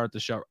couldn't start the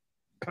show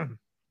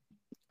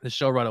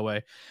right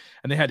away,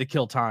 and they had to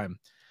kill time.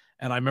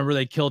 And I remember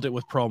they killed it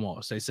with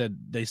promos.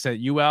 They sent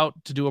you out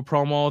to do a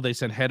promo. They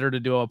sent Header to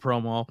do a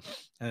promo,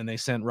 and then they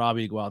sent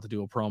Robbie to go out to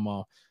do a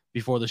promo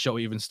before the show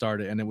even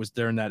started. And it was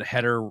during that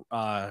Header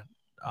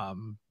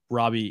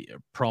Robbie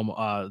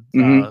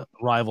promo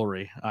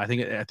rivalry. I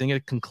think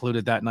it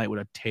concluded that night with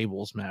a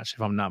tables match,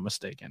 if I'm not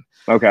mistaken.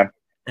 Okay.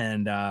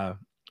 And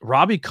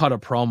Robbie cut a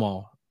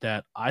promo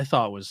that I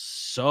thought was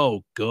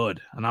so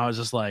good, and I was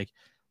just like,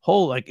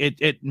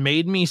 it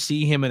made me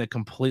see him in a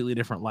completely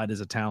different light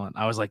as a talent.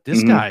 I was like,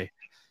 this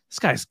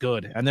guy's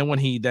good. And then when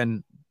he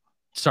then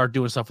started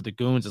doing stuff with the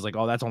Goons, it's like,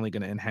 oh, that's only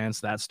going to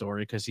enhance that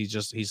story because he's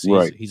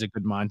a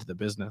good mind to the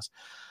business.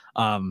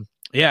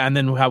 Yeah, and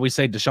then how we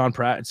say Deshaun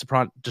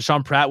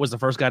Pratt was the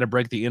first guy to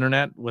break the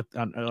internet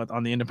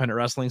on the independent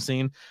wrestling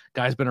scene.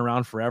 Guy's been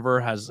around forever,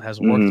 has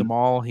worked them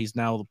all. He's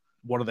now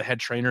one of the head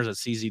trainers at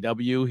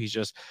CZW. He's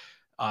just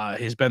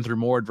he's been through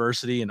more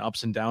adversity and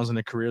ups and downs in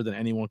a career than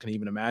anyone can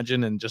even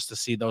imagine. And just to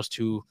see those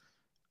two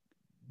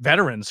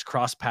veterans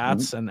cross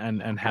paths and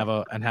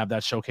have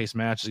that showcase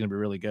match is going to be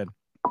really good.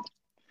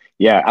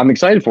 Yeah, I'm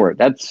excited for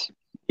it.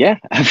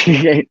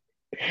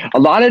 A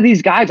lot of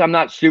these guys I'm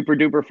not super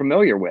duper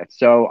familiar with,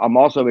 so I'm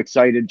also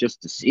excited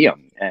just to see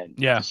them and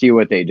to see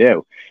what they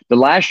do. The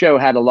last show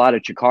had a lot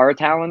of Chikara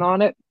talent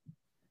on it,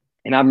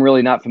 and I'm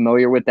really not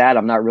familiar with that.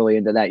 I'm not really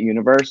into that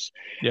universe.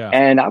 Yeah,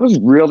 and I was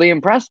really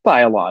impressed by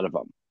a lot of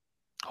them.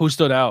 Who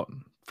stood out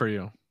for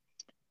you?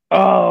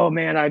 Oh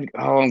man, I'm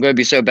going to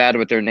be so bad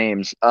with their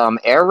names.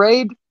 Air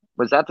Raid,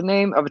 was that the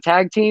name of a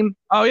tag team?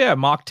 Oh yeah,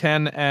 Mach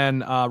 10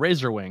 and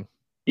Razor Wing.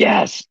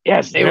 Yes,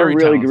 they were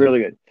really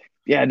good.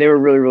 Yeah, they were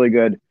really, really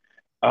good.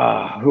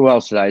 Who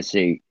else did I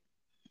see?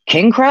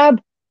 King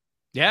Crab?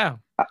 Yeah.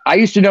 I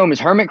used to know him as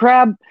Hermit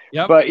Crab.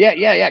 Yep. But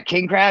yeah,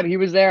 King Crab, he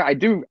was there. I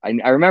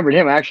remembered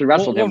him. I actually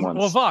wrestled him once.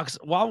 Well, Vox,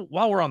 while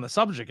we're on the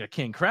subject of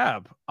King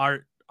Crab, are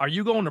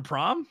you going to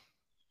prom?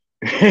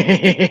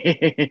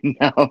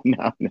 No.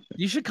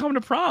 You should come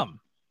to prom.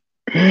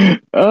 Is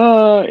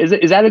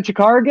that a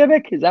Chikara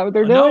gimmick? Is that what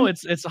they're doing? No,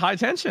 it's high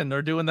tension.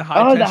 They're doing the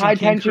high tension. The high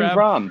tension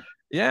prom.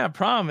 Yeah,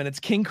 prom, and it's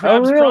King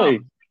Crab's really?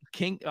 prom.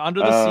 King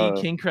Under the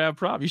Sea King Crab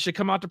prom. You should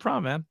come out to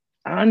prom, man.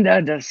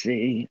 Under the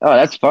sea. Oh,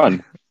 that's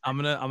fun.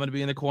 I'm gonna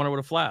be in the corner with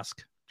a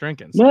flask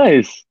drinking. So.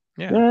 Nice.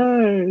 Yeah.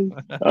 Nice.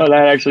 Oh,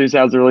 that actually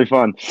sounds really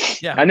fun.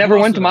 Yeah. I never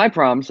went to my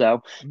prom,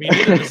 so. Me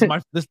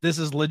neither. This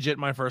is legit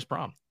my first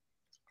prom.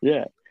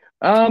 Yeah.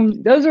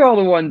 Those are all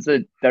the ones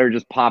that are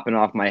just popping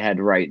off my head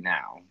right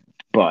now.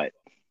 But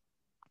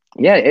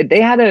yeah,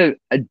 they had a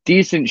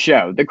decent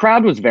show. The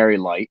crowd was very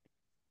light.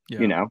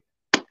 Yeah.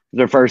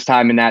 Their first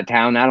time in that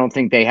town. I don't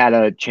think they had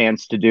a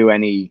chance to do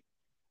any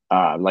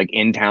like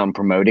in-town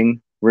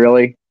promoting,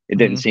 really. It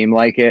didn't seem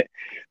like it.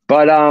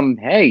 But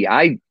hey,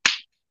 I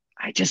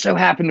just so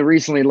happened to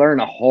recently learn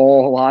a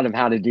whole lot of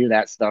how to do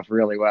that stuff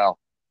really well.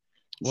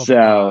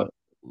 So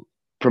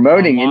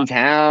promoting in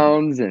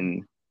towns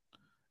and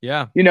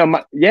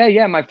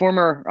my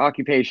former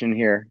occupation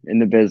here in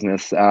the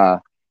business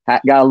got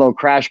a little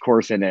crash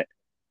course in it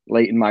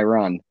late in my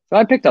run. So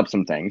I picked up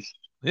some things.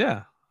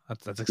 Yeah.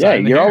 That's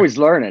exciting. Yeah, you're always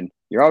learning.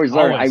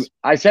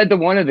 I said to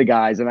one of the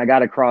guys, and I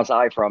got a cross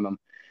eye from him.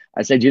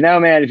 I said,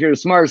 man, if you're the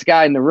smartest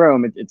guy in the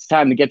room, it's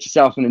time to get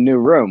yourself in a new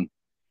room.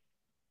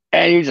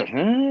 And he's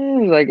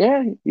like,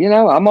 yeah,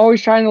 I'm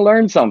always trying to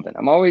learn something.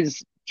 I'm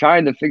always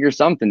trying to figure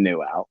something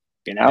new out,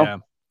 Yeah.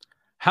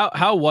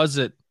 How was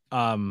it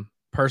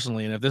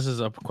personally? And if this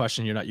is a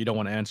question you don't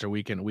want to answer,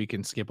 we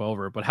can skip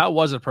over. But how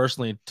was it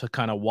personally to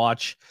kind of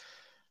watch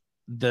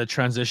the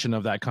transition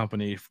of that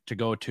company to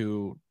go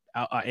to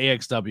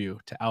AXW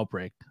to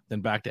Outbreak, then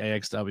back to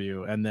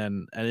AXW, and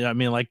I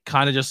mean, like,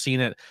 kind of just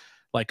seen it,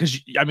 like, because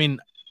I mean,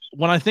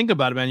 when I think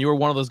about it, man, you were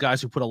one of those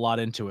guys who put a lot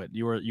into it.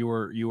 You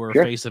were a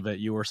face of it.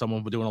 You were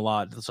someone doing a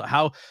lot. So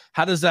how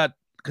does that?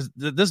 Because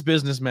this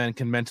businessman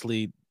can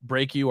mentally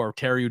break you or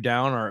tear you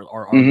down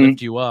or Mhm.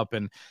 lift you up.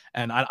 And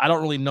I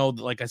don't really know,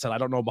 like I said, I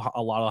don't know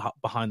a lot of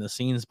behind the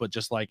scenes, but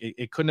just like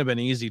it couldn't have been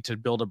easy to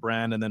build a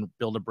brand and then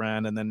build a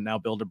brand and then now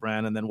build a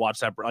brand and then watch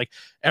that like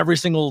every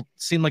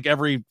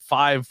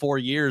 4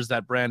 years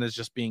that brand is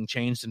just being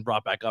changed and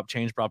brought back up,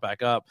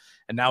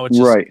 and now it's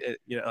just Right.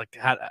 like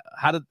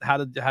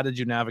how did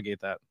you navigate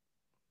that?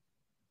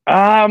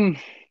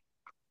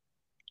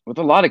 With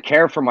a lot of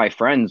care for my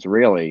friends,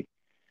 really.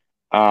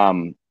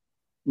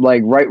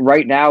 Like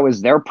right now,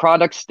 as their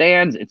product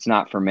stands, it's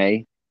not for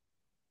me.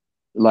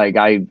 Like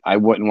I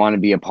wouldn't want to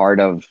be a part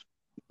of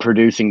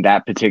producing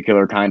that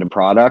particular kind of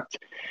product.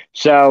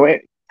 So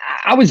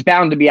I was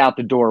bound to be out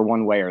the door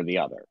one way or the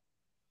other,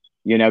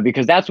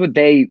 because that's what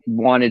they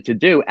wanted to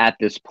do at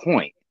this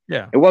point.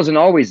 Yeah, it wasn't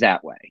always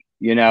that way.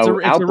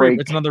 Outbreak.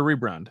 It's another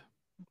rebrand.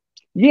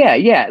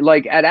 Yeah.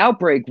 Like at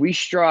Outbreak, we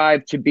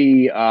strive to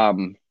be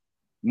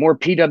more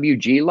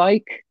PWG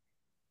like.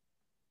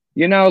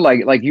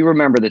 Like you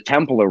remember the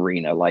Temple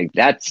Arena, like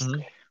that's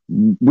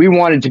we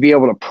wanted to be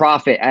able to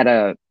profit at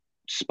a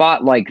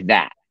spot like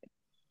that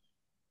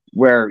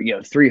where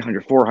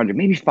 300, 400,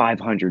 maybe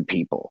 500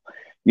 people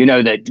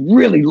that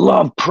really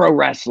love pro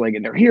wrestling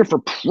and they're here for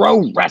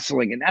pro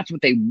wrestling and that's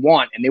what they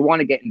want and they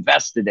want to get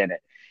invested in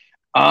it.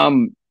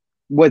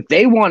 What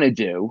they want to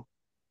do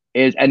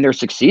is, and they're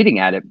succeeding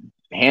at it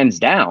hands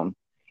down,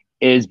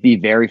 is be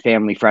very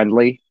family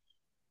friendly,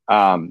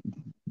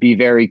 be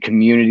very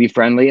community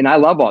friendly. And I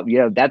love all,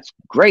 that's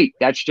great.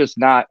 That's just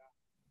not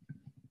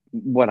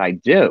what I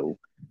do.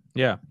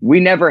 Yeah. We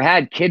never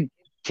had kid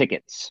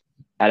tickets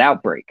at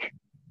Outbreak.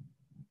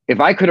 If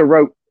I could have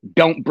wrote,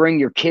 "Don't bring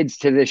your kids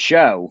to this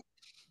show"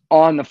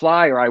 on the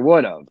flyer, I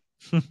would have.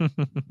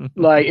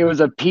 Like it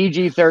was a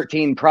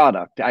PG-13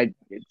 product.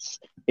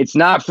 It's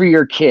not for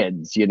your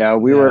kids.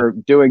 We were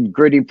doing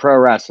gritty pro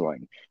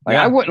wrestling. Like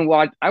I wouldn't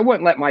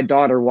let my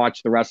daughter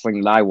watch the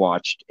wrestling that I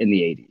watched in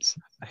the 80s.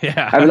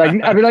 Yeah.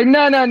 I'd be like,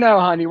 no,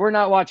 honey, we're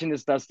not watching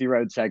this Dusty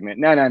Road segment.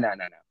 No.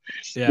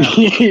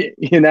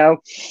 Yeah.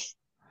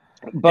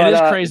 But it is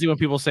crazy when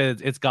people say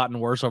that it's gotten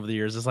worse over the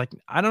years. It's like,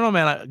 I don't know,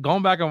 man.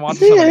 Going back and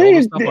watching some of the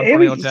old stuff on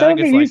Funny Tag, some of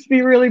it used to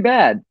be really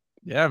bad.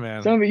 Yeah,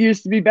 man. Some of it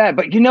used to be bad.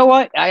 But you know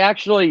what?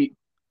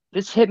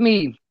 This hit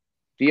me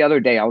the other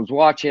day. I was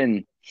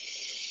watching,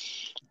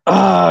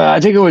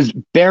 I think it was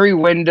Barry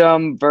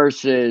Windham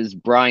versus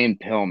Brian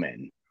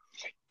Pillman.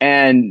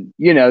 And,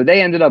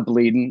 they ended up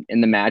bleeding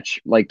in the match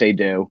like they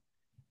do.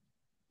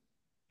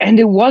 And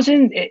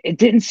it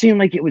didn't seem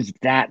like it was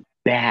that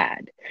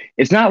bad.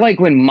 It's not like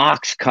when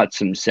Mox cuts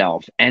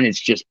himself and it's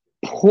just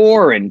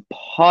pouring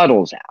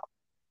puddles out.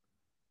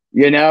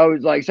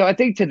 So I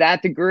think to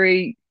that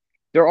degree,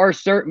 there are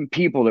certain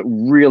people that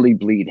really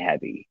bleed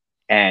heavy.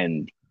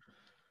 And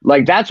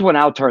like, that's when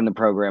I'll turn the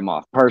program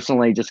off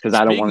personally, just because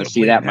I don't want to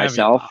see that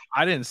myself.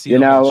 I didn't see,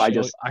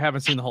 I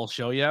haven't seen the whole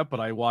show yet, but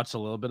I watched a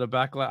little bit of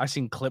Backlash. I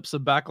seen clips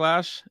of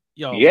Backlash.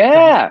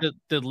 Yeah.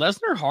 Did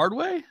Lesnar hard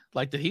way?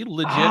 Like, did he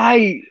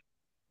legit?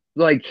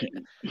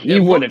 He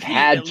would have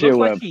had to.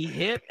 Like he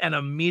hit and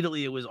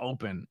immediately it was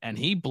open and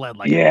he bled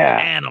like an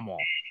animal.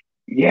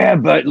 Yeah,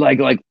 but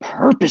like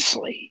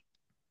purposely.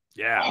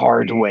 Yeah.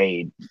 Hard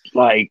way.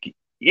 Like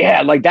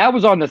that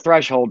was on the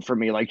threshold for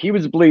me. Like he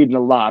was bleeding a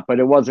lot, but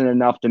it wasn't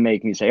enough to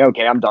make me say,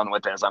 okay, I'm done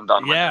with this. I'm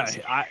done with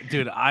this.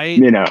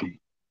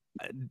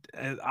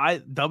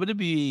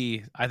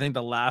 WWE, I think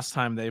the last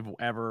time they've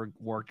ever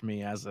worked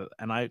me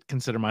and I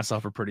consider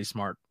myself a pretty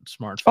smart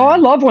fan. Oh, I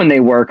love when they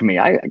work me.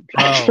 I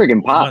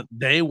friggin' pop.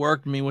 They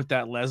worked me with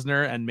that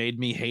Lesnar and made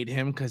me hate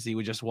him because he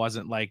just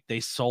wasn't like, they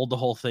sold the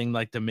whole thing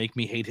like to make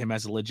me hate him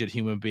as a legit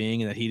human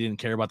being and that he didn't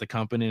care about the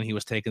company and he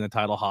was taking the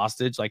title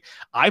hostage. Like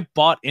I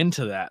bought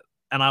into that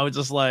and I was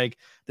just like,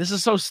 this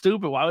is so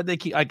stupid. Why would they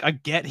keep? I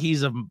get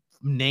he's a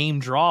name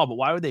draw, but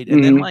why would they?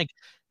 And then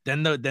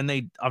then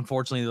they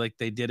unfortunately like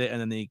they did it and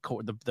then the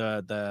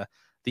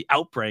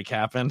outbreak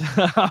happened.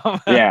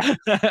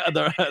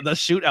 The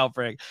shoot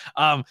outbreak.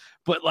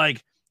 But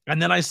like,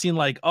 and then I seen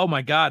like, oh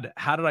my God,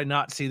 how did I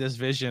not see this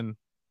vision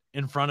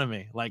in front of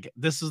me? Like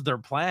this is their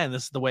plan.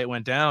 This is the way it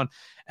went down.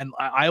 And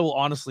I will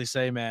honestly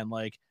say, man,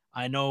 like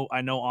I know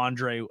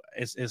Andre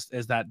is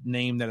that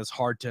name that is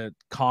hard to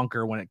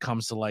conquer when it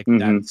comes to like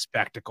that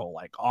spectacle,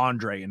 like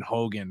Andre and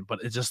Hogan.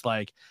 But it's just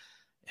like,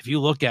 if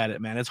you look at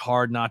it, man, it's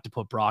hard not to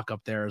put Brock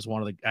up there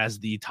as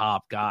the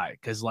top guy.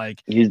 Cause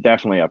like he's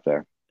definitely up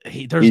there.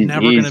 There's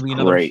never going to be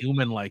another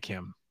human like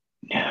him.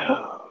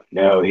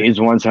 No, he's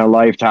once in a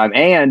lifetime.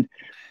 And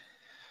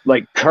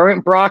like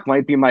current Brock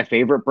might be my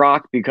favorite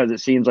Brock because it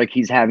seems like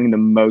he's having the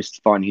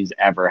most fun he's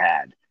ever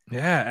had.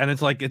 Yeah, and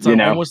it's like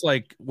almost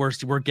like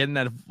we're getting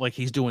that, like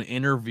he's doing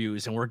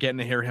interviews and we're getting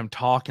to hear him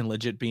talk and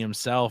legit be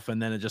himself, and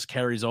then it just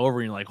carries over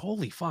and you're like,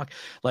 holy fuck.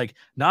 Like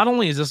not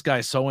only is this guy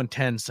so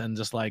intense and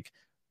just like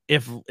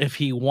if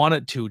he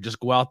wanted to just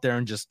go out there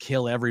and just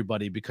kill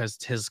everybody because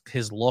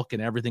his look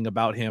and everything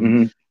about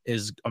him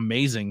is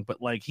amazing,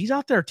 but like he's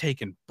out there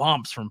taking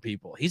bumps from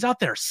people. He's out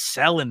there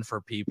selling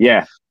for people.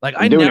 Yeah. Like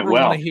I never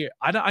want to hear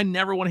I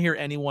never want to hear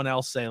anyone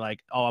else say like,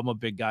 "Oh, I'm a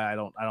big guy. I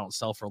don't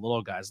sell for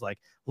little guys." Like,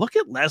 look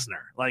at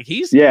Lesnar. Like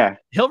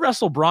he'll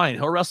wrestle Bryan,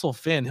 he'll wrestle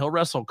Finn, he'll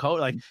wrestle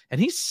Cody, like, and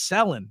he's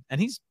selling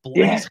and he's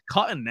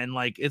cutting, and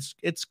like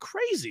it's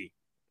crazy.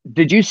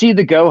 Did you see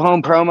the go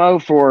home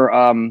promo for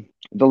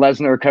the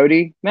Lesnar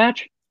Cody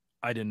match?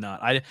 I did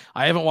not. I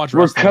haven't watched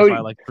wrestling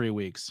for like 3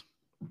 weeks.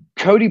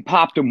 Cody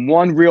popped him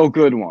one real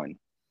good one,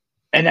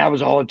 and that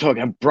was all it took.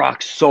 And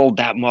Brock sold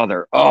that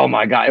mother. Oh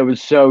my God, it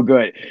was so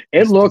good.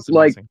 It looked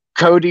like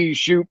Cody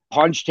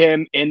punched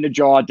him in the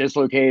jaw,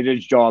 dislocated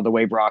his jaw the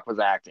way Brock was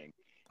acting.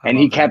 And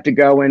he kept it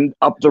going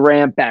up the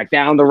ramp, back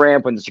down the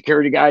ramp when the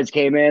security guys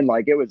came in.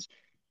 Like it was,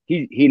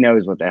 he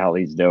knows what the hell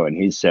he's doing.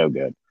 He's so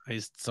good.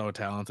 He's so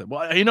talented.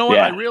 Well, you know what?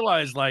 I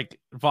realized, like,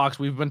 Vox,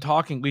 we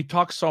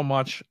talk so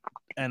much,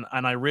 and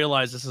I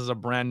realize this is a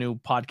brand new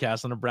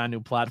podcast and a brand new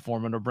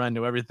platform and a brand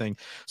new everything.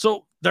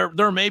 So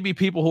there may be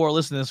people who are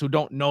listening to this who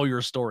don't know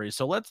your story.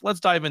 So let's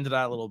dive into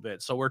that a little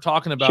bit. So we're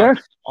talking about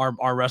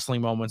our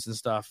wrestling moments and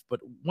stuff. But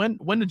when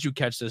did you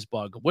catch this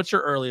bug? What's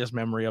your earliest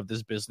memory of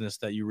this business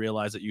that you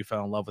realized that you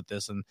fell in love with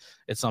this and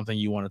it's something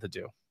you wanted to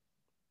do?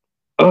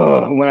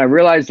 When I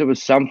realized it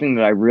was something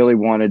that I really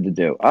wanted to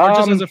do. Or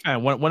just as a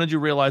fan, when did you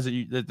realize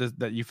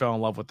that you fell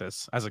in love with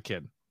this as a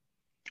kid?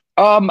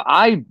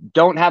 I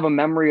don't have a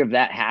memory of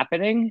that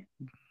happening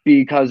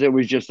because it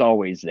was just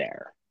always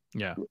there.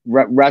 Yeah.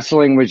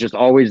 Wrestling was just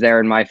always there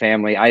in my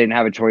family. I didn't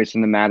have a choice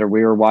in the matter.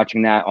 We were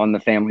watching that on the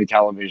family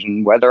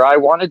television, whether I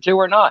wanted to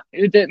or not.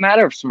 It didn't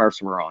matter if Smurfs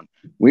were on.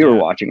 We were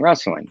watching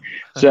wrestling.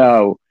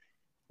 So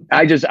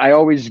I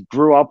always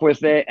grew up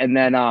with it. And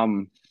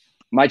then,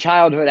 my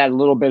childhood had a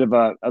little bit of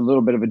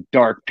a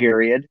dark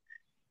period,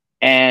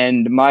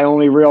 and my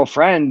only real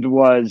friend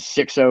was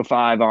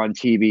 605 on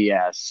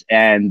TBS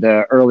and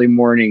the early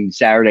morning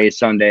Saturday,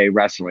 Sunday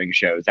wrestling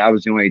shows. That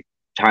was the only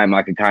time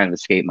I could kind of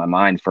escape my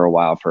mind for a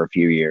while, for a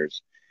few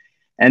years.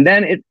 And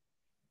then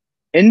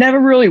it never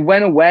really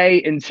went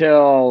away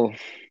until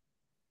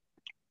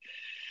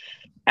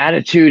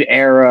Attitude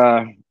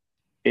Era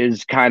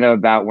is kind of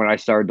about when I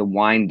started to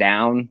wind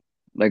down.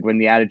 Like when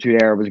the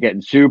Attitude Era was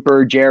getting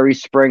super Jerry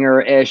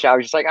Springer-ish, I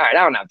was just like, all right,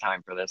 I don't have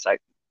time for this.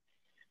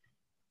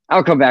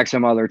 I'll come back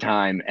some other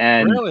time.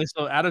 And really,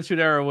 so Attitude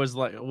Era was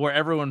like where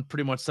everyone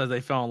pretty much says they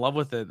fell in love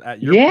with it.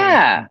 At your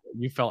point,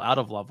 you fell out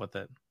of love with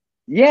it.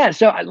 Yeah,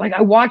 so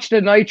I watched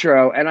the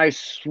Nitro, and I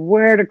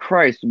swear to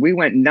Christ, we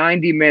went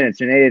 90 minutes,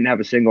 and they didn't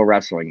have a single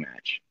wrestling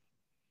match.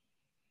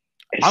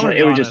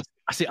 It was just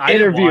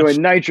interview and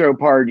Nitro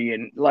party,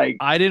 and like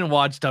I didn't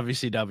watch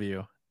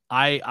WCW.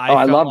 I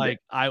felt like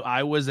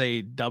I was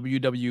a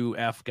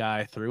WWF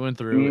guy through and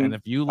through. And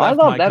if you left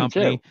my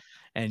company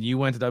and you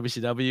went to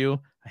WCW,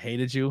 I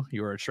hated you.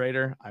 You were a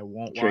traitor. I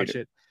won't watch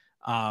it.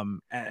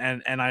 And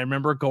I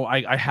remember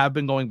I have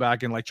been going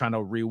back and like trying to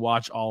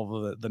rewatch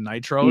all of the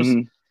Nitros.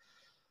 Mm-hmm.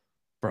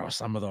 Bro,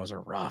 some of those are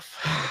rough.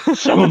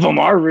 Some of them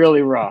are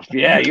really rough.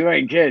 Yeah, you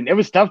ain't kidding. It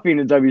was tough being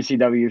a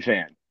WCW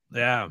fan.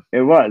 Yeah,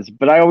 it was.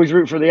 But I always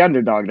root for the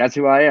underdog. That's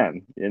who I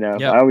am. You know,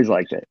 I always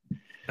liked it.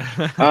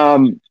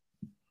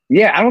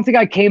 Yeah, I don't think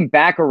I came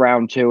back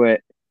around to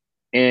it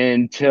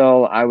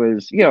until I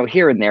was,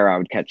 here and there I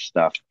would catch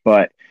stuff,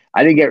 but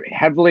I didn't get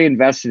heavily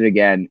invested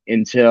again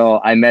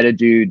until I met a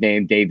dude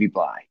named Davey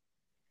Bly.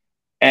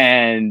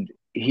 And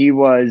he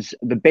was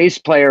the bass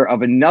player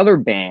of another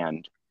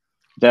band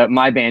that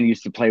my band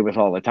used to play with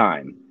all the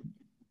time.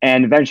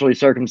 And eventually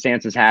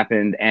circumstances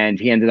happened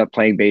and he ended up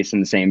playing bass in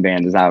the same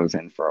band as I was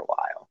in for a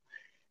while.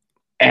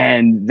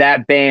 And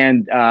that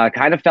band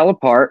kind of fell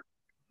apart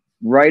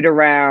right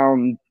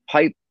around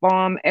Pipe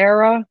Bomb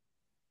era.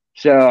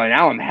 So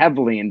now I'm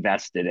heavily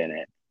invested in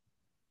it,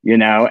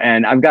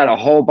 and I've got a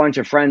whole bunch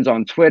of friends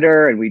on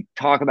Twitter and we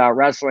talk about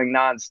wrestling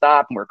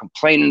nonstop and we're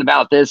complaining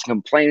about this,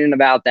 complaining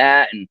about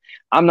that. And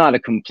I'm not a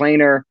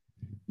complainer.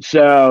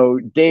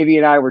 So Davey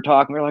and I were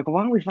talking, we're like, well,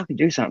 why don't we fucking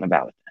do something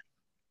about it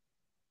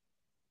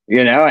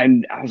then?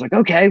 And I was like,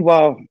 okay,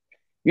 well,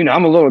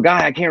 I'm a little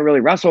guy. I can't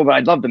really wrestle, but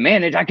I'd love to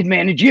manage. I could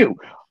manage you.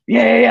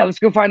 Yeah. Let's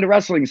go find a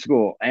wrestling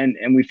school.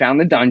 And we found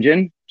the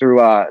Dungeon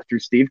through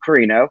Steve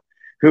Carino,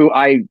 who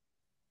I,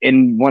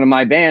 in one of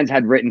my bands,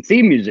 had written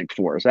theme music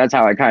for. So that's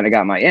how I kind of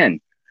got my in.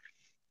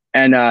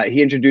 And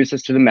he introduced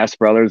us to the Mess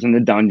Brothers and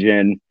the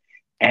Dungeon.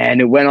 And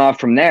it went off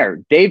from there.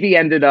 Davey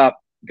ended up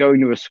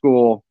going to a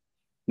school,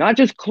 not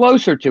just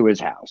closer to his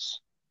house,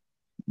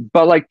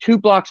 but like 2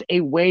 blocks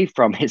away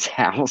from his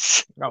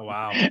house. Oh,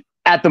 wow.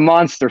 At the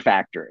Monster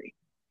Factory.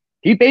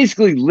 He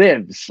basically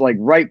lives like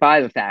right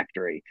by the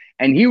factory.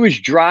 And he was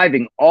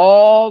driving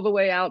all the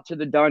way out to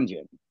the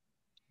Dungeon.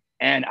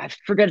 And I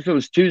forget if it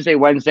was Tuesday,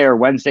 Wednesday, or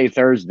Wednesday,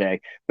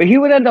 Thursday, but he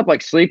would end up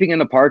like sleeping in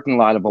the parking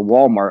lot of a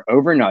Walmart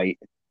overnight,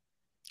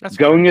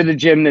 going to the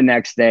gym the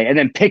next day, and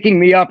then picking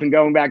me up and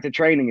going back to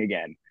training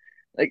again.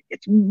 Like,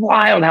 it's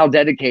wild how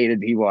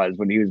dedicated he was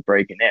when he was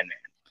breaking in, man.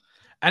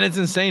 And it's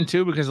insane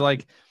too, because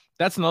like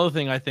That's another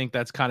thing I think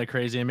that's kind of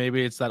crazy, and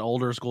maybe it's that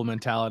older school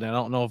mentality. I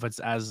don't know if it's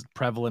as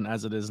prevalent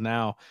as it is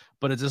now,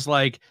 but it's just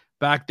like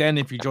back then,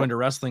 if you joined a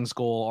wrestling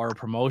school or a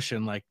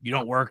promotion, like you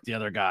don't work the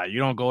other guy, you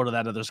don't go to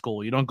that other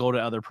school, you don't go to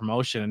other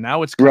promotion, and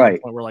now it's kind of the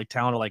point where like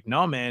talent are like,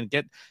 no man,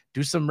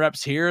 do some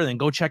reps here, and then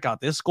go check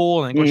out this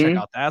school, and then go check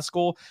out that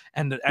school,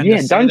 and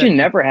Dungeon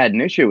never had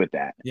an issue with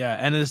that. Yeah,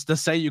 and it's to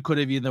say you could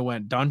have either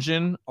went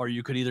Dungeon or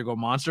you could either go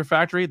Monster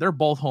Factory. They're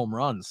both home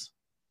runs.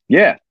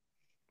 Yeah.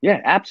 Yeah,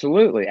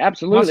 absolutely.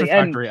 Monster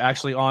Factory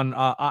actually on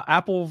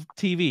Apple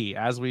TV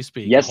as we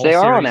speak. Yes, they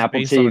are on Apple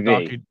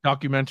TV. On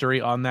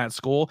documentary on that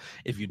school.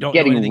 If you don't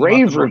getting know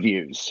rave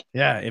reviews.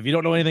 Yeah, if you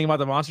don't know anything about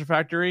the Monster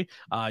Factory,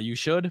 you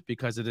should,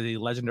 because it is a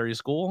legendary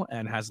school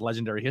and has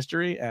legendary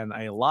history, and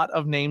a lot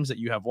of names that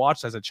you have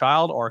watched as a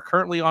child or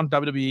currently on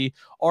WWE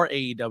or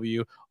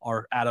AEW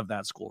are out of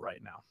that school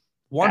right now.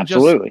 One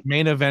Absolutely. Just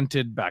main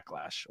evented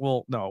Backlash.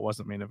 Well, no, it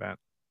wasn't main event.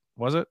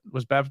 Was it?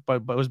 Was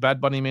Bad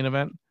Bunny main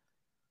event?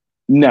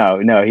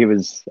 No, he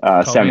was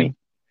semi.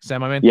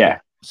 Semi. Yeah.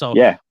 So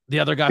the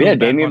other guy who Bad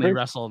Bunny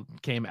wrestled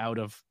came out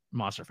of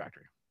Monster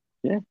Factory.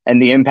 Yeah,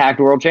 and the Impact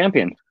World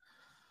Champion.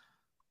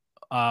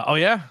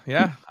 Yeah.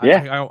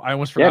 I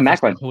almost forgot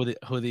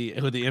who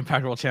the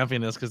Impact World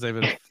Champion is, because they've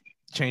been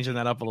changing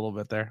that up a little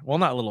bit there. Well,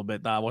 not a little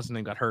bit. What's his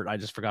name got hurt? I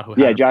just forgot who.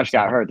 Yeah, Josh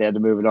got hurt. They had to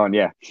move it on.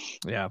 Yeah.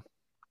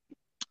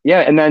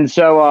 And then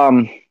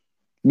so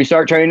we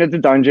start training at the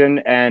Dungeon,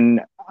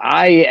 and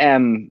I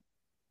am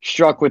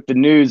struck with the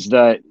news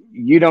that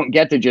you don't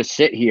get to just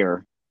sit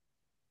here.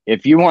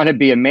 If you want to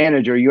be a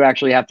manager, you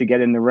actually have to get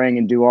in the ring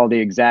and do all the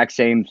exact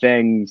same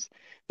things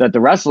that the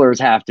wrestlers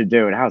have to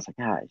do. And I was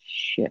like,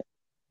 shit.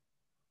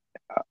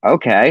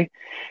 Okay.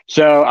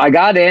 So I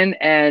got in,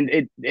 and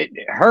it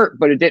hurt,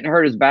 but it didn't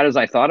hurt as bad as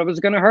I thought it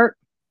was going to hurt.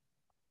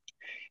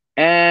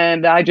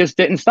 And I just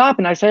didn't stop.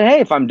 And I said,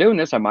 hey, if I'm doing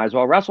this, I might as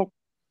well wrestle.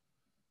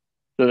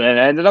 So then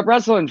I ended up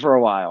wrestling for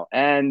a while.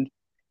 And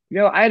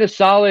I had a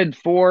solid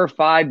 4 or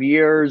 5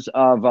 years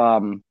of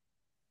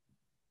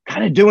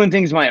kind of doing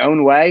things my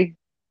own way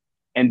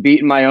and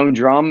beating my own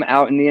drum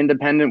out in the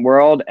independent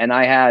world. And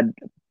I had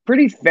a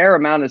pretty fair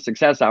amount of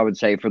success, I would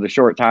say, for the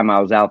short time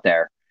I was out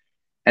there.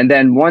 And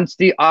then once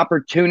the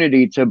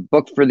opportunity to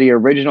book for the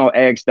original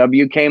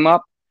AXW came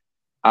up,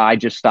 I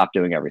just stopped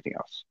doing everything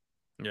else.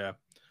 Yeah.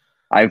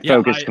 I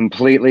focused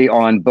completely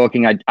on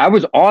booking. I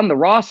was on the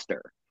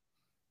roster,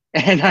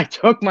 and I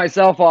took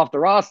myself off the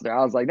roster.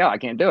 I was like, no, I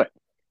can't do it.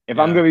 If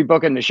I'm going to be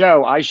booking the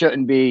show, I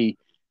shouldn't be,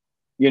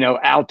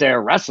 out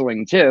there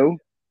wrestling too.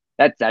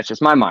 That's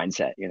just my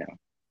mindset,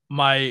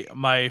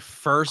 My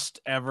first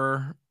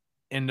ever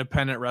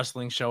independent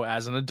wrestling show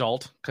as an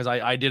adult, because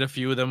I did a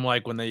few of them,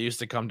 like when they used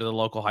to come to the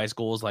local high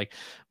schools, like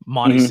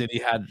Monty City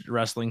had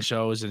wrestling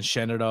shows, and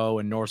Shenandoah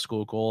and North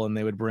Schuylkill, and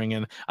they would bring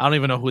in, I don't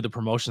even know who the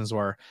promotions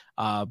were,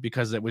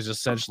 because it was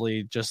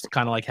essentially just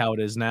kind of like how it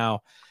is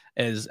now.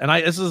 This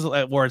is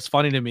where it's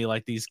funny to me,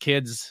 like these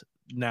kids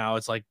now,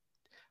 it's like,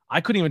 I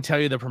couldn't even tell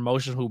you the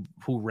promotion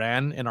who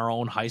ran in our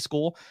own high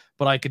school,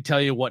 but I could tell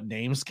you what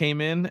names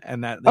came in,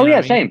 and that.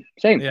 Same.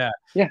 Yeah.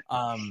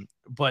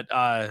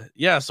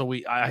 So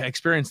I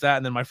experienced that,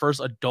 and then my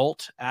first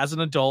as an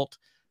adult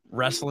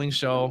wrestling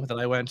show that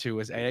I went to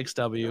was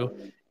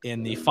AXW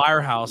in the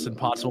Firehouse in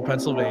Pottsville,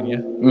 Pennsylvania,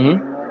 and then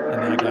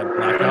I got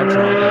blackout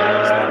drunk, and it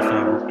was that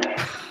fun.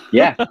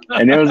 Yeah,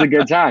 and it was a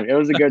good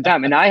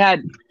time. And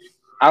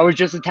I was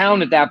just a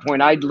talent at that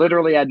point. I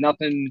literally had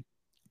nothing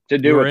to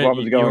do with what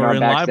was going on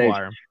backstage.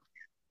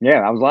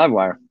 Yeah, I was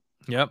Livewire.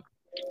 Yep.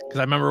 Because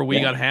I remember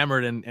we got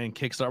hammered, and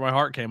Kickstart My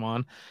Heart came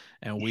on,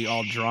 and we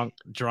all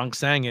drunk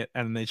sang it,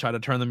 and they tried to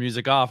turn the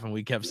music off, and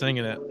we kept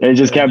singing it. It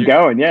just kept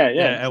going.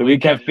 Yeah. So we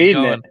kept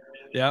feeding it.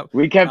 Yeah.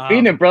 We kept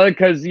feeding it, brother,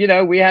 because,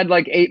 we had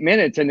like 8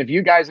 minutes, and if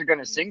you guys are going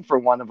to sing for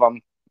one of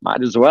them,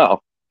 might as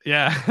well.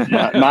 Yeah.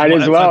 Might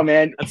as well,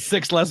 man. That's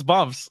 6 less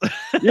bumps.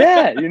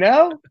 Yeah,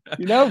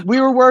 we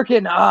were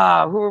working.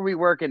 Who were we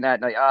working that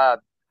night?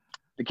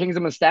 The Kings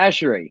of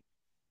Mustachery.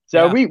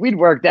 So we'd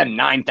work them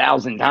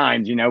 9,000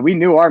 times. We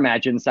knew our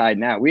match inside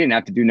and out. We didn't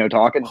have to do no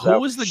talking. Who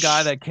was the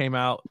guy that came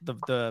out,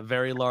 the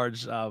very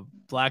large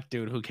black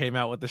dude who came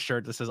out with the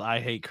shirt that says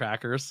 "I hate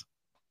crackers"?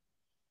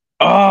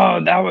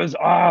 Oh, that was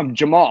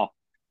Jamal.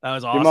 That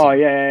was awesome. Jamal,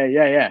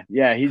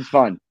 yeah. He's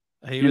fun.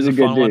 He was a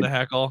fun one to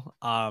heckle.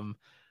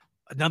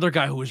 Another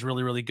guy who was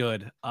really, really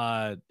good.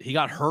 He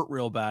got hurt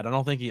real bad. I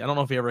don't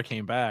know if he ever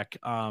came back.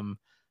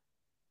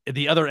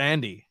 The other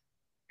Andy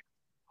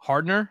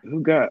Hardner.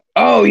 Who got?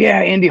 Oh yeah,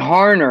 Andy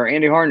Harner.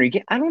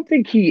 I don't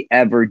think he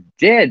ever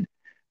did.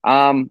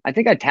 I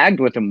think I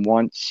tagged with him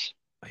once.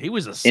 He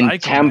was a psycho, in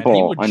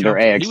Temple under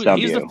AXW.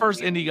 He's the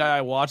first indie guy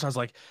I watched. I was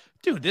like,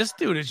 dude, this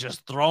dude is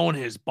just throwing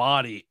his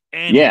body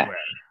anywhere.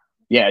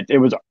 Yeah, it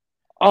was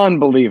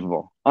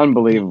unbelievable.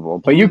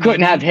 But you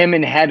couldn't have him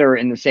and Header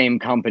in the same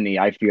company.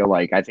 I feel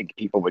like I think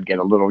people would get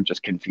a little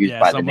just confused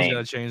by the name.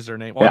 Gonna change their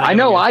name. I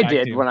know I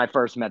did when I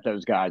first met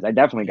those guys. I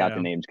definitely got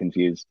the names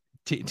confused.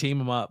 Team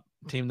them up.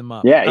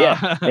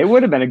 Yeah. It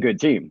would have been a good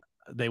team.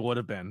 They would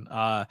have been.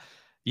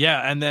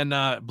 And then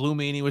Blue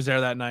Meanie was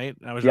there that night.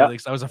 I was really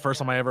excited. That was the first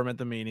time I ever met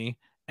the Meanie.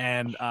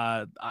 And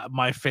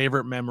my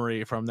favorite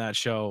memory from that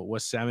show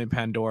was Sammy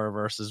Pandora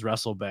versus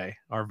Wrestle Bay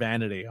or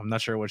Vanity. I'm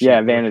not sure what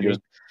Vanity. was.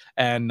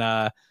 And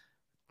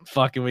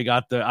fucking we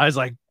got I was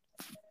like,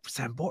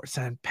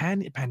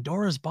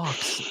 Pandora's box,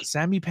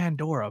 Sammy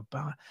Pandora.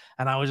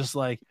 And I was just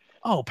like,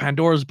 oh,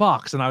 Pandora's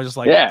box. And I was just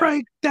like,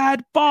 break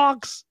that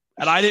box.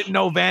 And I didn't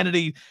know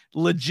Vanity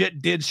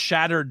legit did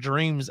Shattered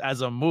Dreams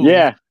as a move.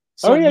 Yeah.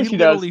 So she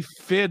literally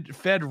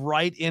fed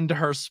right into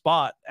her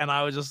spot. And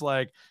I was just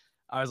like,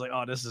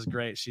 oh, this is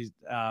great.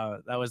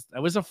 That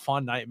was a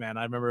fun night, man.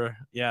 I remember,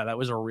 that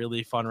was a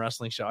really fun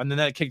wrestling show. And then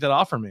that kicked it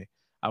off for me.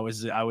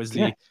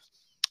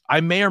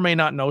 I may or may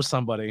not know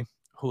somebody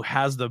who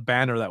has the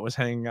banner that was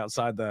hanging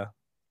outside the.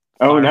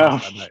 Oh no!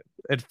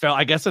 It fell.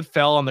 I guess it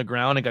fell on the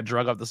ground and got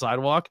drug up the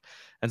sidewalk.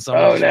 And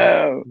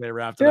so they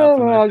wrapped it up.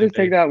 I'll just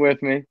take that with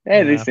me.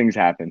 Hey, these things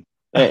happen.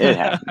 It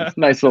happens.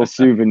 Nice little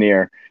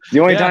souvenir. It's the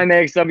only time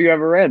AXW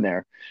ever ran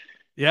there.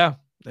 Yeah,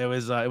 it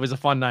was a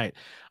fun night.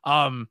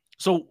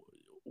 So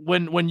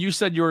when you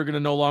said you were going to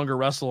no longer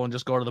wrestle and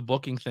just go to the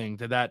booking thing,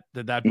 did that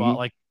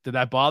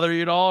bother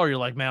you at all, or you're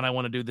like, man, I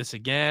want to do this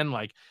again?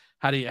 Like,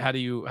 how do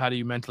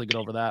you mentally get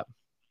over that?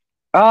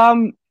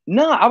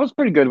 No, I was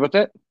pretty good with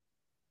it.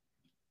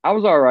 I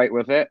was all right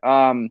with it.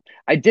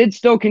 I did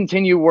still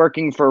continue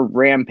working for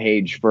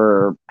Rampage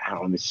for, I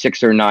don't know,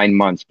 6 or 9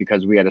 months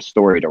because we had a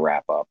story to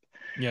wrap up.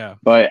 Yeah.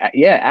 But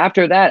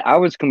after that, I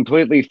was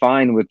completely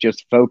fine with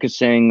just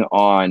focusing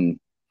on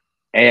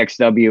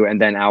AXW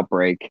and then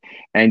Outbreak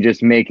and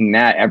just making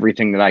that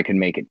everything that I could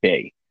make it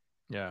be.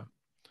 Yeah.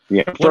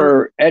 Yeah.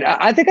 And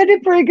I think I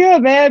did pretty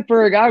good, man,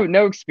 for a guy with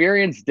no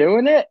experience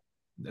doing it.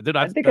 Dude,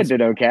 I think I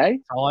did okay.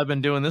 All I've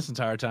been doing this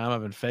entire time.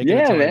 I've been faking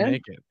it until I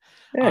make it.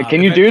 Yeah,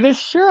 can you do this?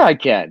 Sure, I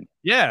can.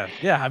 Yeah.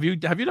 Have you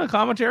done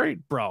commentary,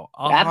 bro?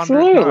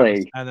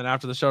 Absolutely. And then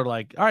after the show,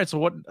 like, all right, so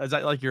what is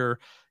that like? How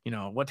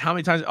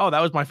many times? Oh,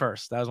 that was my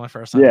first. That was my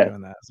first time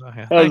doing that. So,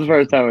 that was the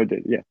first time I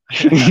did. Yeah.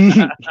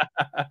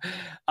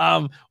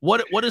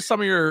 What is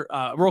some of your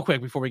real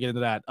quick before we get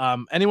into that?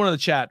 Anyone in the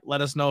chat, let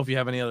us know if you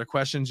have any other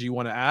questions you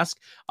want to ask.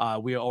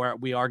 We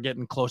are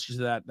getting closer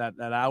to that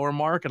hour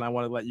mark, and I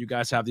want to let you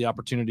guys have the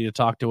opportunity to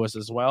talk to us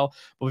as well.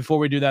 But before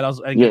we do that, I'll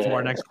get to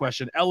our next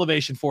question.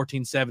 Elevation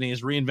 1470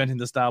 is reinventing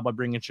the style by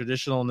bringing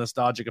traditional and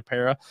nostalgic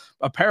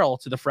apparel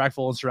to the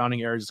Frackville and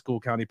surrounding areas of School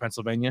County,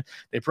 Pennsylvania.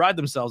 They pride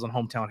themselves on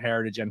hometown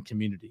heritage and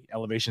community.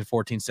 Elevation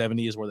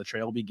 1470 is where the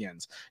trail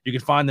begins. You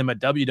can find them at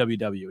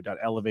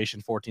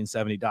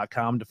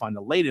www.elevation1470.com to find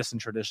the latest in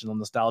traditional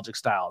nostalgic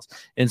styles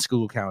in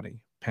School County,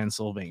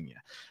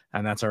 Pennsylvania.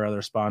 And that's our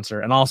other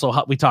sponsor. And also,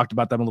 we talked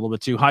about them a little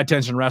bit too. High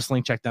Tension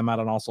Wrestling. Check them out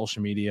on all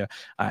social media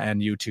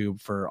and YouTube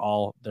for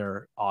all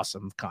their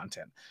awesome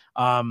content.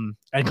 And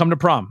come to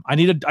prom. I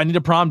need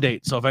a prom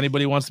date. So if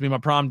anybody wants to be my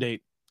prom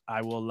date,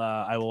 I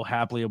will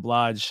happily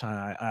oblige.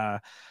 I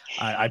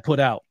put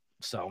out.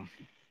 So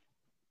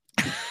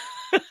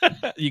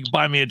you can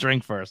buy me a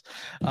drink first.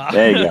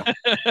 There you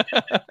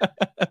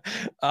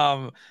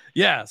go.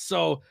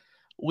 So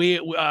we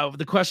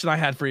the question I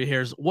had for you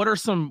here is what are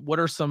some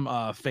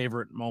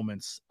favorite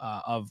moments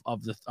of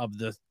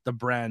the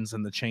brands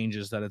and the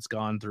changes that it's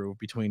gone through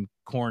between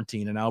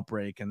quarantine and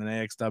Outbreak and then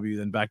AXW,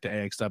 then back to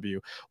AXW?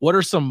 What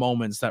are some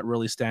moments that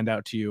really stand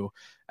out to you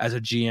as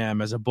a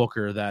GM, as a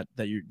booker that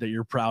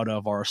you're proud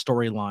of, or a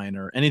storyline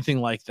or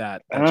anything like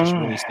that just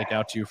really stick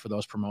out to you for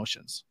those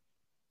promotions?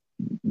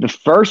 The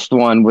first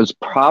one was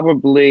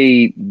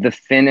probably the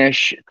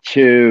finish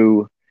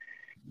to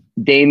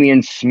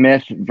Damian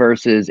Smith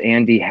versus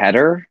Andy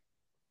Header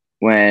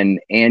when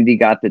Andy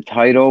got the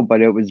title,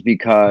 but it was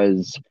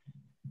because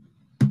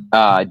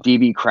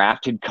DB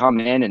Kraft had come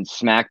in and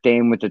smacked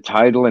Dame with the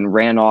title and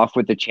ran off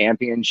with the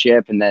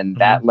championship, and then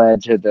that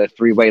led to the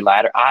three-way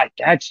ladder. I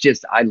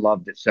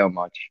loved it so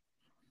much.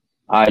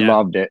 I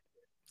loved it.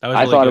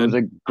 I thought it was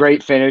a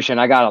great finish, and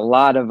I got a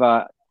lot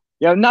of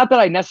not that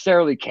I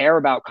necessarily care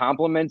about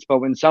compliments, but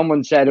when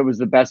someone said it was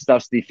the best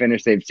Dusty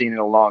finish they've seen in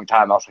a long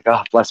time, I was like,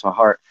 oh, bless my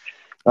heart.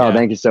 Oh,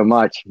 thank you so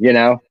much.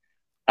 The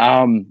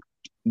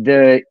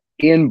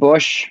Ian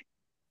Bush,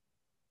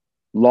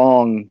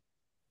 long,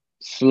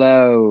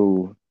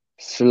 slow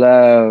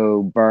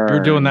burn.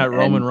 You're doing that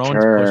Roman Reigns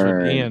push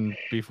with Ian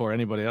before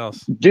anybody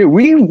else. Dude,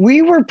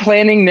 we were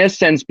planning this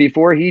since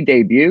before he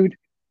debuted.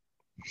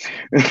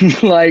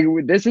 Like,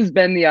 this has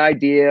been the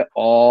idea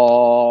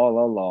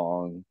all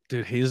along.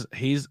 Dude, he's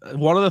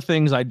one of the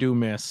things I do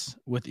miss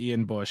with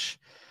Ian Bush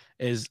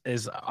is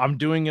I'm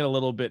doing it a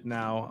little bit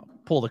now.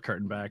 Pull the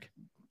curtain back.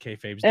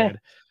 Kayfabe's dead.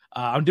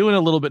 I'm doing it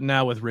a little bit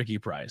now with Ricky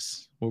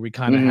Price, where we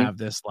kind of have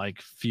this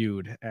like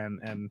feud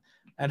and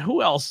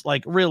who else?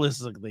 Like,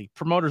 realistically,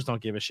 promoters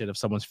don't give a shit if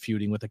someone's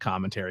feuding with a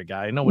commentary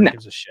guy. No one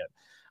gives a shit.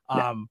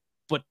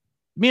 But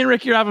me and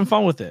Ricky are having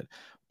fun with it.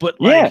 But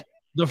like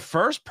the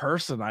first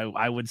person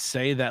I would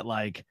say that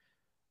like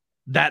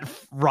that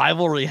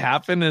rivalry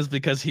happened is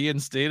because he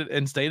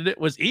instated it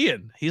was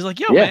Ian. He's like,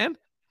 yo, man,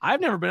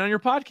 I've never been on your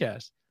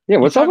podcast. Yeah,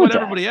 what's up with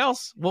everybody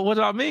else? Well, what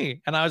about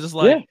me? And I was just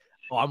like,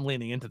 oh, I'm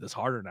leaning into this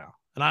harder now.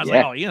 And I was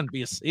like, oh, Ian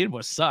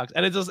Bush sucks.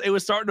 And it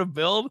was starting to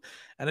build,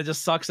 and it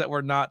just sucks that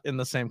we're not in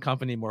the same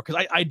company anymore.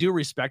 Because I do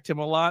respect him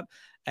a lot.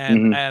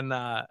 And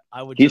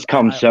he's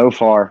come so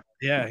far.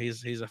 Yeah,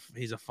 he's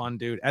a fun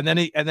dude. And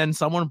then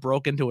someone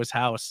broke into his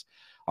house,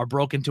 or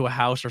broke into a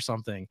house or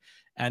something,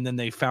 and then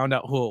they found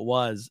out who it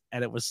was,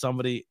 and it was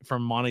somebody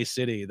from Monte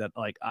City that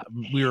like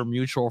we were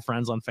mutual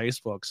friends on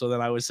Facebook. So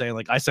then I was saying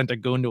like I sent a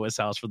goon to his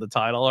house for the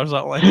title or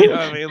something, like, you know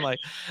what I mean? Like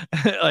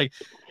like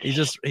he's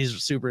a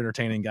super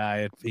entertaining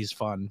guy. He's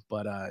fun.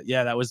 But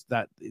yeah,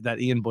 that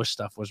Ian Bush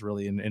stuff was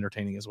really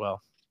entertaining as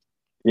well.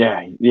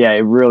 Yeah,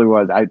 it really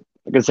was. Like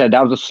I said,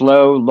 that was a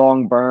slow,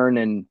 long burn,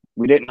 and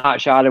we didn't hot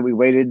shot it. We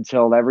waited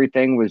until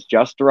everything was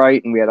just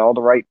right, and we had all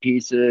the right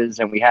pieces,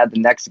 and we had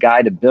the next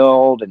guy to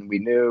build, and we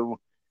knew,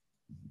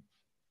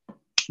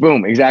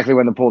 boom, exactly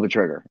when to pull the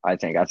trigger. I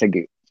think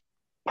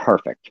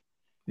perfect.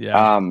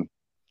 Yeah.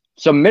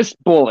 Some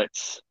missed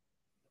bullets.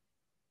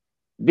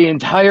 The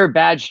entire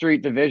Bad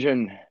Street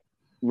division,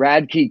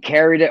 Radke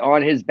carried it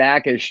on his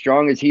back as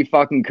strong as he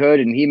fucking could,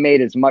 and he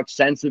made as much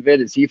sense of it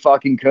as he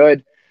fucking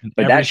could.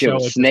 But that shit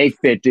was snake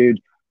bit,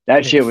 dude.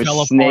 That shit was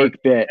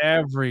snake bit.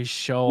 Every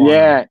show.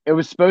 Yeah, it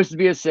was supposed to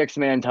be a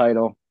 6-man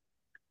title.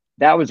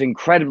 That was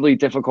incredibly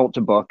difficult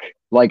to book,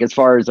 like as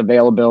far as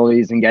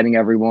availabilities and getting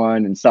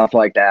everyone and stuff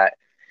like that.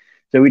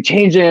 So we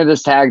changed it into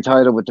this tag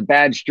title with the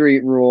Bad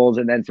Street rules.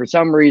 And then for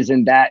some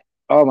reason that,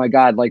 oh my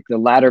God, like the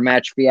ladder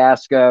match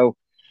fiasco,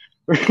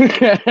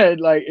 like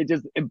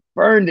it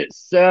burned it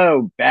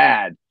so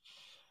bad.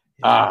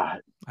 I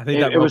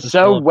think it was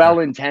so well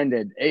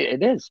intended.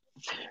 It is.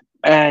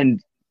 And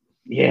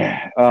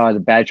yeah, the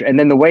Bad, and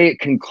then the way it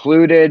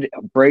concluded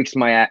breaks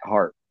my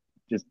heart,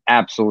 just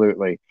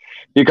absolutely.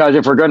 Because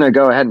if we're going to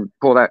go ahead and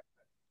pull that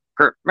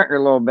a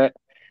little bit,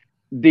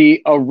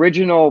 the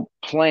original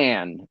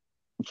plan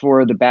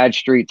for the Bad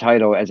Street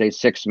title as a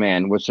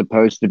 6-man was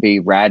supposed to be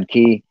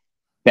Radke,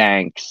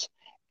 Banks,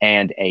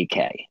 and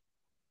AK.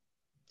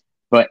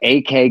 But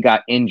AK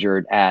got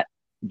injured at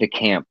the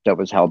camp that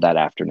was held that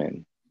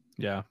afternoon.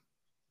 Yeah.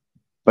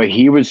 But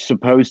he was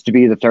supposed to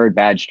be the 3rd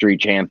Bad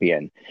Street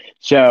champion.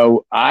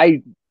 So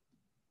I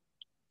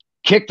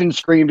kicked and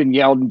screamed and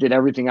yelled and did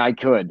everything I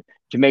could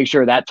to make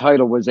sure that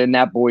title was in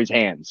that boy's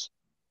hands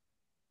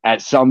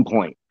at some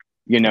point,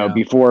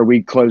 before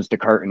we closed the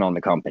curtain on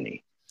the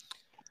company.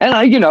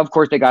 And of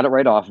course they got it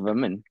right off of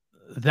him. And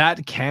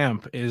that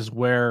camp is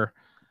where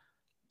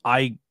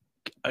I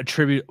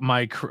attribute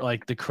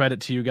the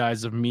credit to you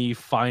guys of me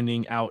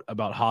finding out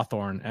about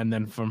Hawthorne, and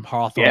then from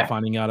Hawthorne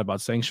finding out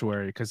about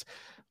Sanctuary, because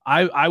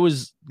I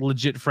was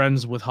legit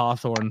friends with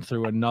Hawthorne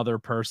through another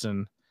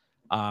person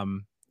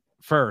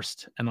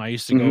first, and I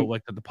used to go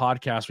like to the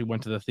podcast. We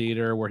went to the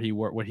theater where he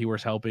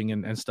was helping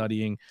and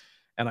studying,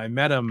 and I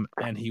met him,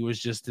 and he was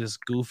just this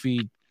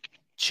goofy,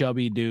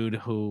 chubby dude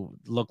who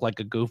looked like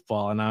a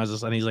goofball,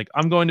 and he's like,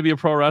 I'm going to be a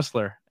pro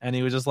wrestler, and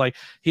he was just like,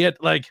 he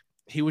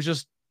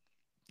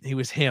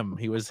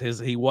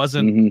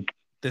wasn't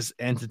this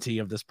entity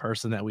of this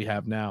person that we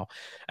have now.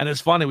 And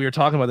it's funny, we were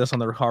talking about this on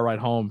the car ride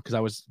home, because I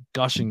was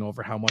gushing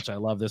over how much I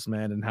love this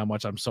man and how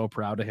much I'm so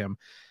proud of him.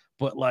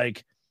 But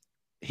like,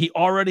 he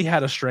already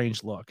had a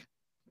strange look,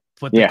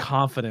 but the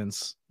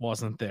confidence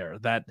wasn't there.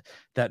 That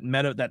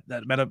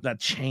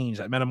change,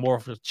 that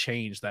metamorphosis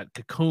change, that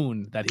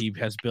cocoon that he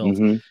has built.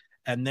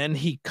 And then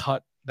he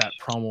cut that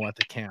promo at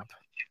the camp,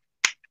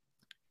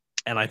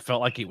 and I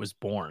felt like it was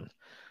born.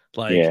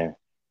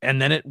 And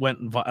then it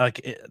went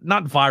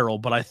not viral,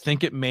 but I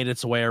think it made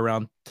its way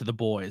around to the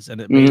boys,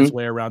 and it made its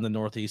way around the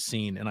Northeast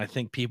scene. And I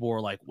think people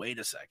were like, wait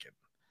a second,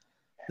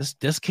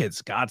 this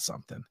kid's got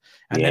something.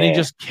 And then he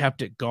just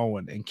kept it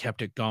going and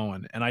kept it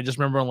going. And I just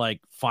remember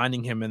like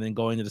finding him and then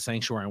going to the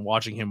Sanctuary and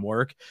watching him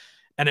work.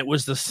 And it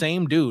was the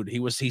same dude.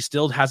 He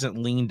still hasn't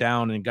leaned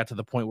down and got to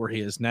the point where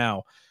he is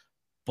now,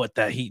 but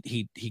that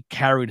he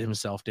carried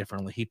himself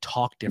differently. He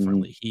talked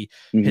differently.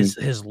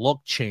 His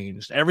look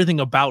changed. Everything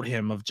about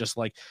him, of just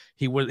like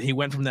he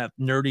went from that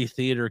nerdy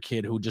theater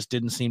kid who just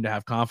didn't seem to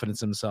have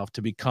confidence in himself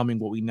to becoming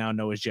what we now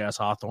know as Jazz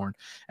Hawthorne,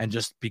 and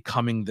just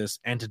becoming this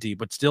entity,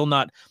 but still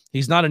not.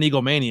 He's not an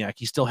egomaniac.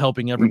 He's still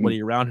helping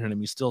everybody around him.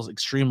 He's still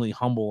extremely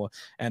humble.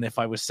 And if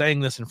I was saying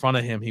this in front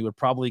of him, he would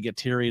probably get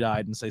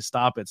teary-eyed and say,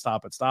 "Stop it,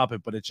 stop it, stop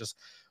it." But it's just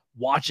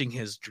watching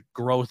his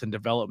growth and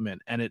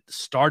development, and it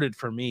started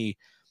for me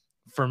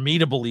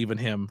to believe in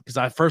him,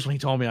 because when he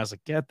told me, I was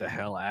like, get the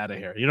hell out of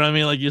here. You know what I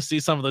mean? Like, you see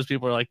some of those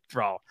people are like,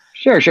 bro,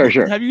 sure.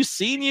 Have you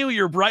seen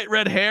your bright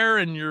red hair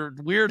and your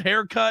weird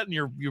haircut and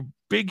your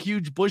big,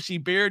 huge, bushy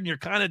beard, and you're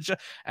kind of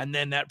and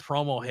then that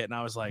promo hit, and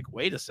I was like,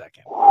 wait a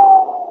second.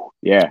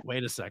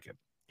 Wait a second.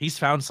 He's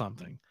found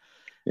something.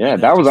 Yeah,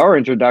 that was our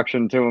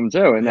introduction to him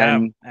too.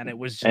 And it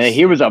was and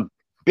he was a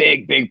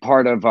big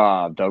part of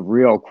the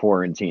real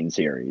Quarantine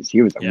series.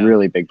 He was a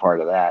really big part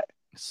of that.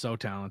 So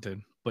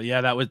talented. But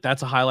yeah,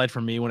 that's a highlight for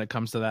me when it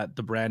comes to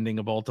the branding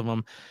of both of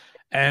them.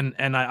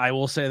 And I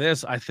will say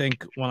this, I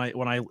think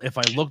if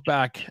I look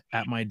back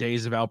at my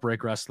days of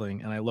Outbreak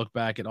Wrestling and I look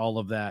back at all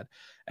of that,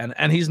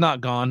 and he's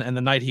not gone, and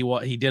the night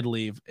he did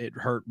leave, it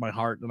hurt my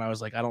heart, and I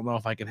was like, I don't know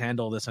if I can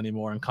handle this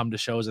anymore and come to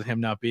shows and him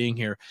not being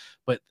here.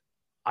 But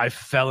I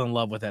fell in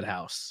love with Ed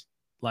House.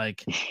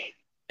 Like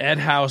Ed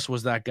House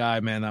was that guy,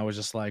 man. I was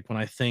just like, when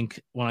I think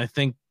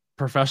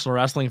professional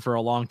wrestling for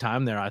a long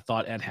time there, I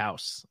thought Ed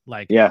House.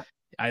 Like, yeah,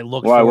 I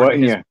look why forward to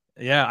wouldn't his, you?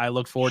 yeah, I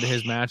look forward to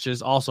his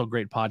matches. Also,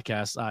 great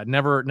podcast.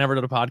 Never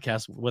did a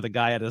podcast with a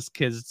guy at his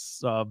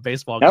kid's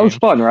baseball game. That was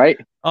fun, right?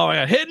 Oh my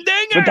god, hitting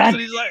dingers! And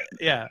he's like,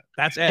 yeah,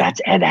 that's Ed.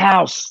 That's Ed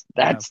House.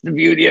 That's the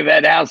beauty of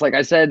Ed House. Like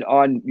I said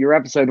on your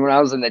episode when I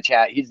was in the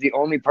chat, he's the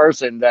only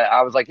person that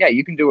I was like, yeah,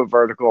 you can do a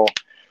vertical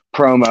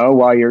promo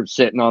while you're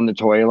sitting on the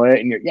toilet,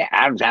 and you're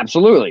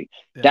absolutely.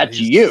 Yeah, that's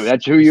you.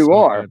 That's who you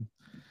are. Good.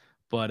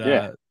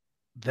 But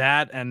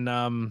that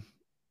and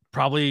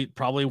probably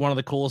one of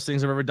the coolest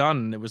things I've ever done.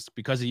 And it was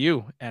because of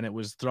you, and it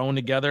was thrown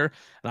together.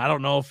 And I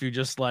don't know if you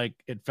just like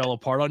it fell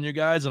apart on you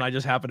guys, and I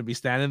just happened to be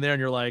standing there, and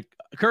you're like,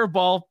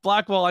 curveball,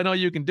 black ball. I know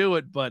you can do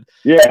it, but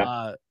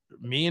yeah,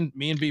 me and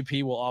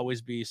BP will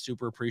always be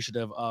super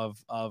appreciative of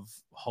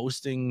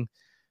hosting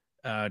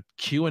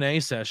Q&A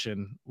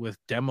session with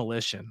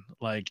Demolition.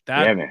 Like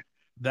that. Yeah, man.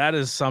 That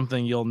is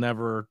something you'll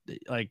never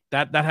like.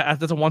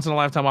 That's a once in a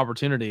lifetime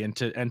opportunity, and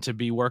to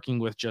be working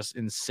with just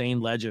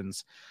insane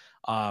legends,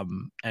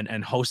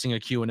 and hosting a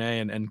Q&A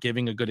and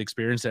giving a good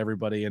experience to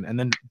everybody, and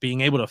then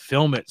being able to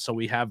film it so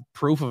we have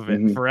proof of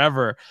it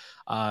forever.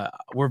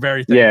 We're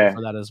very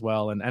thankful for that as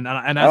well. And as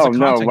a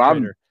content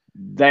creator,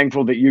 I'm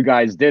thankful that you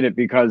guys did it,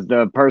 because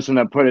the person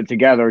that put it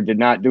together did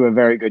not do a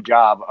very good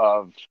job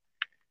of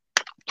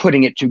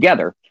putting it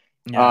together.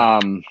 Yeah.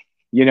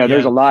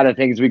 There's a lot of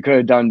things we could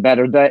have done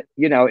better that,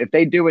 if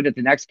they do it at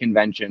the next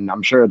convention,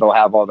 I'm sure they'll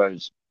have all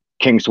those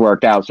kinks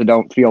worked out. So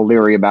don't feel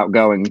leery about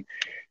going.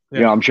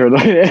 Yeah. I'm sure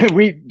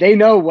they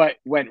know what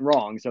went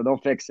wrong, so they'll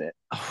fix it.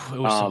 It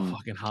was so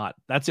fucking hot.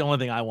 That's the only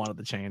thing I wanted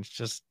to change.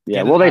 Just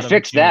they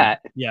fixed that.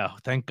 Yeah,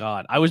 thank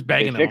God. I was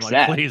begging them,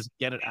 like, please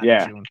get it out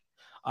of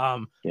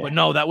June. But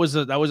no, that was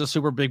a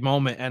super big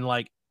moment, and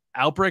like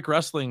Outbreak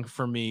Wrestling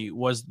for me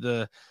was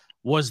the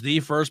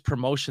first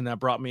promotion that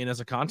brought me in as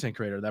a content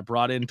creator, that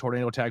brought in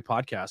Tornado Tag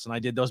Podcast. And I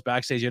did those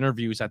backstage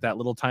interviews at that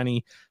little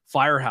tiny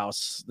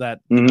firehouse that,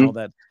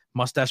 that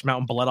Mustache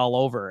Mountain bled all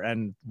over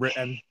and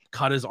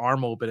cut his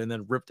arm open and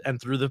then ripped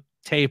and threw the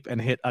tape and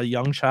hit a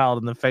young child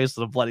in the face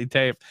with a bloody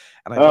tape.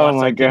 And I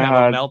watched that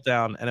have a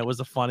meltdown, and it was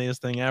the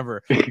funniest thing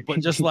ever.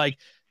 But just like,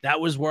 that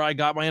was where I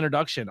got my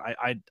introduction.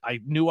 I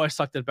knew I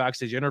sucked at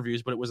backstage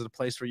interviews, but it was a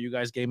place where you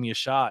guys gave me a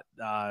shot.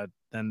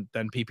 Then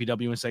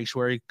PPW and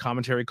Sanctuary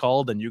commentary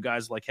called, and you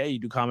guys like, hey, you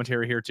do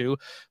commentary here too.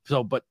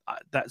 So, but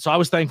so I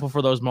was thankful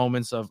for those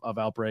moments of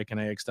Outbreak and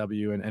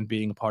AXW and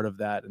being a part of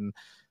that and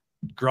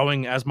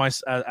growing as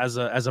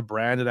a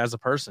brand and as a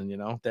person.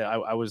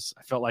 I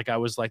felt like I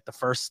was like the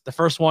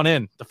first one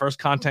in, the first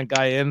content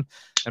guy in,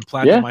 and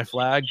planted my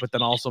flag, but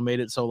then also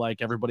made it so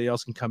like everybody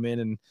else can come in.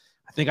 And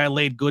I think I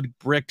laid good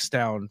bricks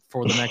down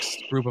for the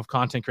next group of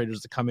content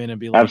creators to come in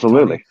and be like,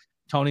 absolutely.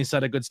 Tony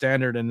set a good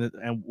standard, and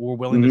we're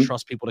willing to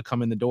trust people to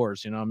come in the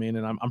doors. You know what I mean?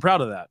 And I'm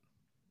proud of that.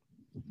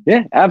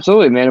 Yeah,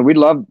 absolutely, man. We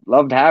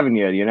loved having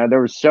you. There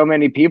were so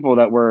many people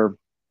that were,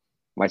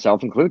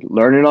 myself included,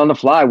 learning on the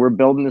fly. We're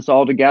building this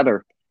all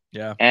together.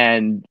 Yeah.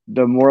 And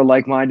the more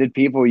like-minded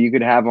people you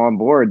could have on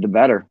board, the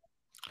better.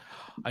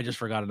 I just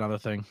forgot another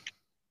thing.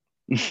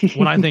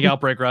 When I think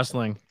Outbreak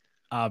Wrestling,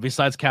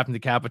 besides Captain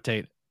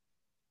Decapitate,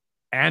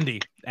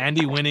 Andy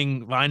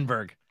winning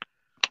Weinberg.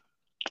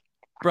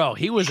 Bro,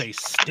 he was a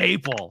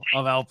staple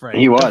of Outbreak.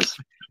 He was.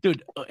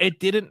 Dude, it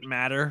didn't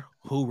matter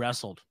who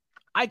wrestled.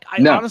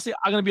 Honestly,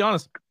 I'm going to be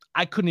honest,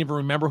 I couldn't even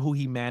remember who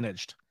he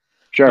managed.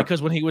 Sure.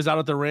 Because when he was out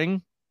at the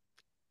ring,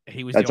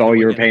 that's all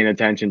you were paying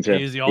attention to.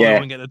 He was the only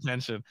one getting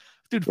attention.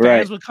 Dude,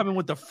 fans would come in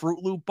with the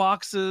Fruit Loop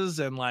boxes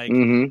and like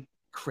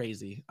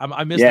crazy.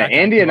 I miss that.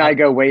 Andy and I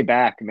go way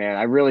back, man.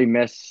 I really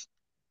miss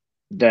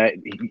that.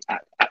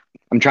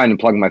 I'm trying to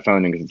plug my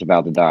phone in because it's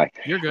about to die.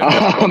 You're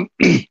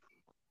good.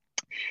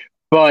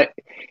 But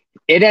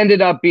it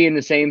ended up being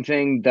the same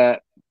thing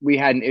that we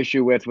had an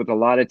issue with a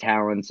lot of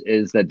talents,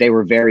 is that they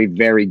were very,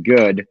 very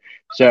good.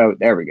 So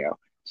there we go.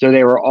 So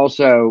they were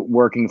also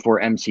working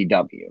for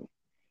MCW.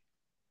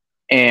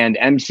 And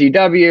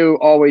MCW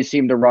always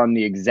seemed to run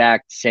the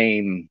exact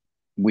same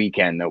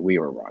weekend that we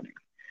were running.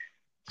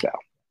 So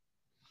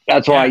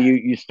that's why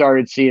you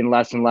started seeing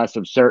less and less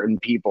of certain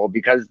people,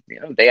 because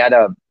they had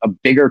a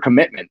bigger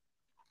commitment.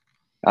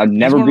 I'd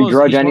never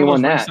begrudge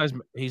anyone that.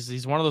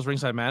 He's one of those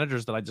ringside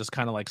managers that I just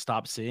kind of like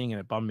stopped seeing, and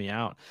it bummed me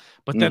out.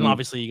 But then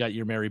obviously you got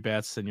your Mary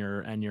Beths and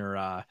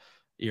your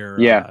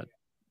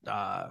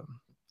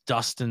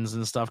Dustins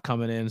and stuff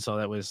coming in. So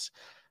that was,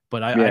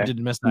 but I did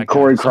miss that.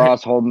 Corey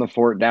Cross holding the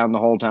fort down the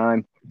whole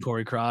time.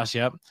 Corey Cross,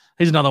 yep.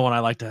 He's another one I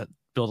like to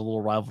build a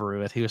little rivalry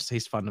with.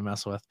 He's fun to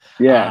mess with.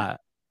 Yeah.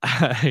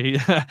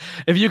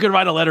 If you could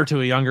write a letter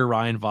to a younger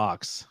Ryan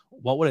Vox,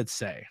 what would it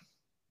say?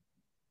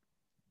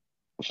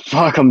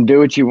 Fuck them. Do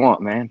what you want,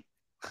 man.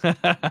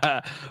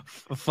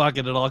 Fuck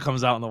it all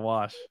comes out in the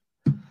wash.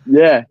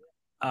 Yeah.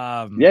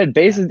 Yeah,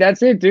 basically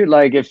that's it, dude.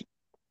 Like if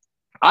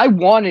I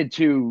wanted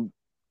to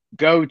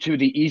go to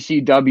the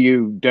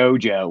ECW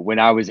dojo when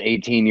I was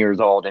 18 years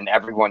old and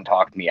everyone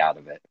talked me out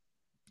of it.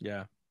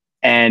 Yeah.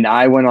 And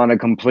I went on a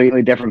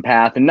completely different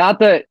path. And not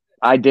that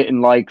I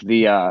didn't like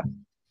the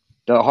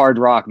hard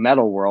rock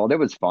metal world. It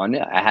was fun.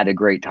 I had a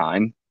great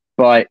time.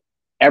 But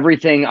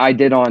everything I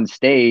did on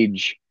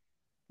stage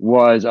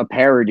was a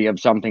parody of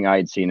something I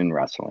had seen in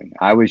wrestling.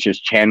 I was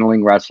just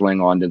channeling wrestling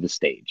onto the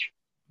stage.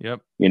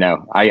 Yep. You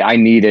know, I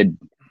needed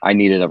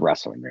a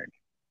wrestling ring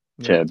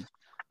to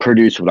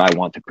produce what I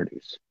want to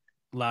produce.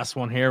 Last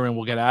one here, and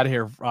we'll get out of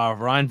here.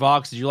 Ryan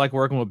Vox, did you like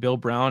working with Bill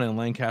Brown in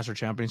Lancaster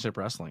Championship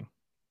Wrestling?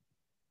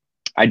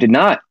 I did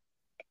not.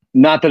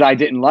 Not that I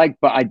didn't like,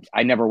 but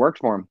I never worked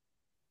for him.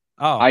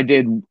 Oh, I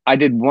did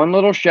one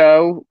little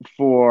show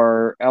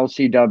for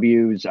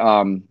LCW's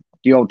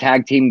the old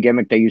tag team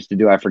gimmick they used to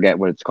do. I forget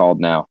what it's called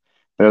now,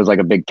 but it was like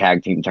a big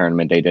tag team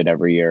tournament they did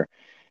every year.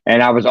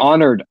 And I was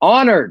honored.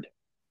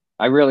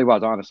 I really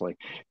was, honestly,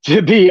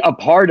 to be a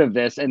part of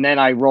this. And then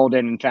I rolled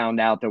in and found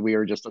out that we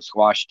were just a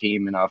squash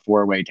team in a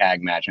 4-way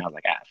tag match. And I was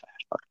like,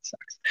 fucking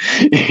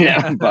sucks.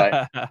 Yeah,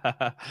 but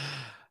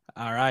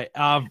all right.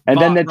 And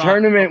then the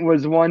tournament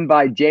was won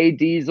by Jay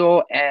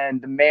Diesel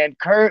and the man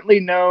currently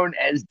known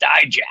as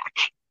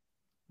Dijak.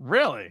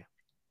 Really?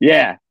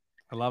 Yeah.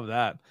 I love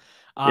that.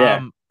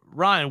 Yeah.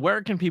 Ryan,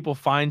 where can people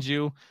find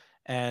you,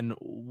 and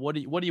what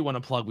do you want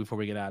to plug before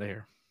we get out of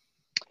here?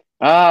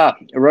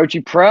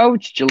 Orochi Pro,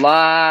 it's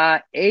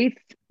July 8th,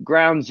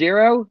 Ground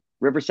Zero,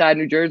 Riverside,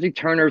 New Jersey,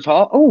 Turner's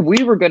Hall. Oh,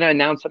 we were going to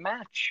announce a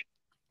match.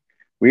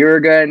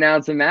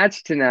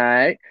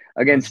 Tonight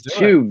against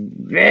two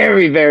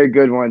very, very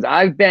good ones.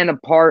 I've been a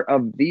part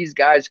of these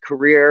guys'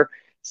 career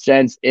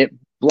since it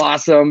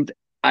blossomed.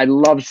 I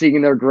love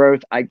seeing their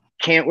growth. I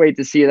can't wait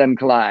to see them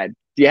collide.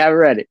 Do you have it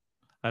ready?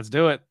 Let's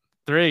do it.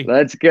 3.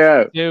 Let's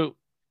go. 2.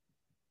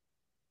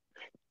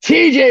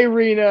 TJ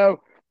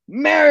Reno,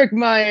 Merrick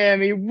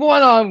Miami,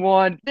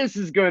 1-on-1. This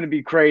is going to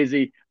be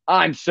crazy.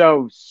 I'm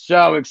so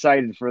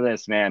excited for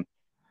this, man.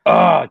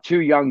 Oh, 2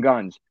 young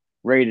guns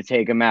ready to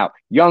take them out.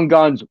 Young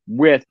guns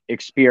with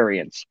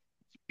experience.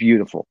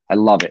 Beautiful. I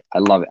love it.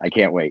 I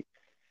can't wait.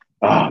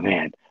 Oh,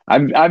 man.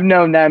 I've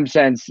known them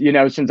since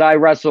I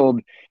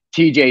wrestled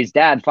TJ's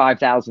dad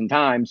 5,000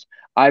 times.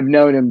 I've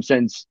known him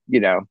since,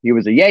 he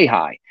was a yay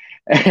high.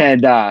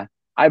 And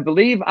I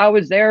believe I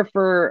was there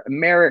for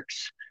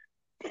Merrick's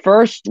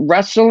first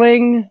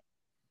wrestling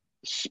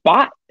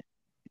spot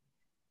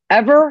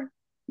ever.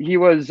 He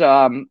was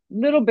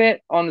little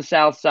bit on the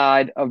south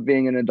side of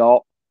being an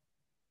adult,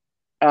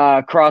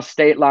 cross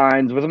state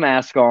lines with a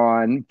mask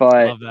on,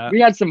 but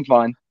we had some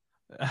fun.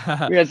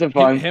 We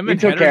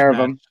took care of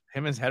him.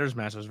 Him and Header's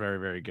match was very,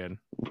 very good.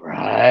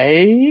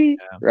 Right?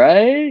 Yeah.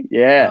 Right?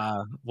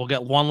 Yeah. We'll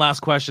get one last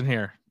question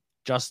here.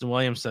 Justin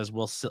Williams says,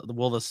 will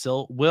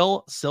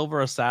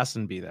Silver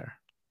Assassin be there?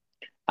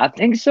 I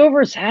think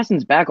Silver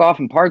Assassin's back off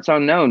in parts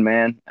unknown,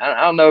 man.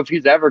 I don't know if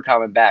he's ever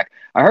coming back.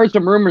 I heard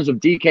some rumors of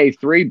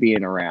DK3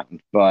 being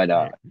around, but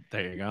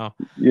there you go.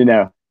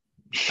 All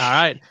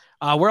right.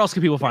 Where else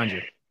can people find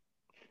you?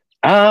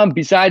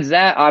 Besides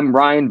that, I'm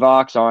Ryan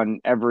Vox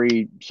on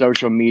every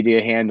social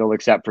media handle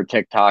except for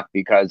TikTok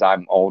because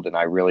I'm old and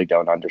I really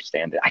don't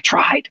understand it. I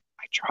tried.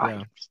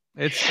 Yeah.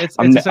 It's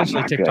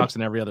essentially TikTok's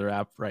in every other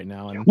app right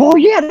now. And well,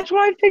 yeah, that's what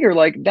I figure.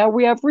 Like now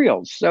we have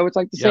Reels, so it's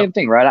like the same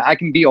thing, right? I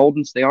can be old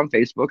and stay on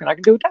Facebook, and I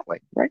can do it that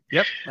way, right?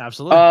 Yep,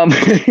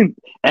 absolutely.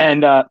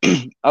 And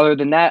other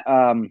than that,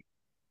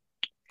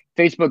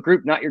 Facebook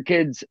group, Not Your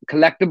Kids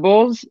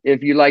Collectibles.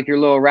 If you like your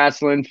little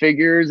wrestling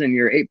figures and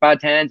your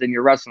 8x10s and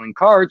your wrestling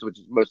cards, which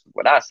is most of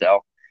what I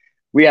sell,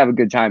 we have a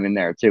good time in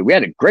there too. We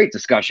had a great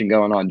discussion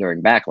going on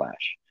during Backlash.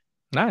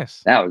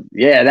 Nice. That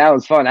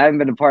was fun. I haven't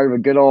been a part of a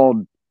good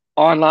old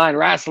online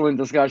wrestling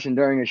discussion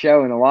during a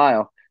show in a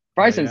while.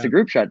 Probably since the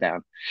group shut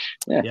down.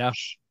 Yeah.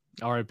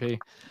 R.I.P.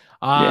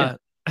 All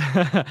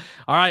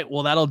right.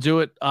 Well, that'll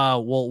do it.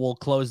 We'll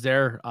close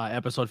there.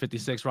 Episode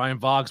 56. Ryan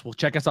Vox. We'll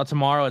check us out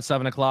tomorrow at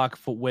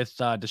 7:00 with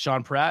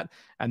Deshaun Pratt,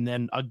 and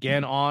then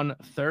again on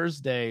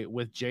Thursday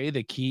with Jay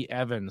the Key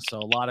Evans. So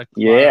a lot of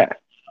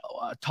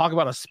talk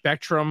about a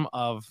spectrum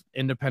of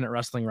independent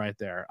wrestling right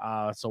there.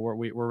 So we're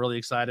really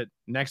excited.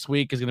 Next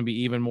week is going to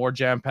be even more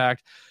jam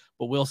packed.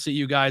 But we'll see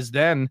you guys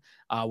then.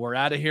 We're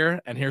out of here,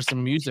 and here's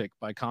some music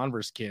by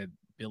Converse Kid,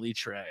 Billy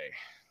Trey.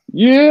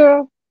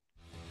 Yeah.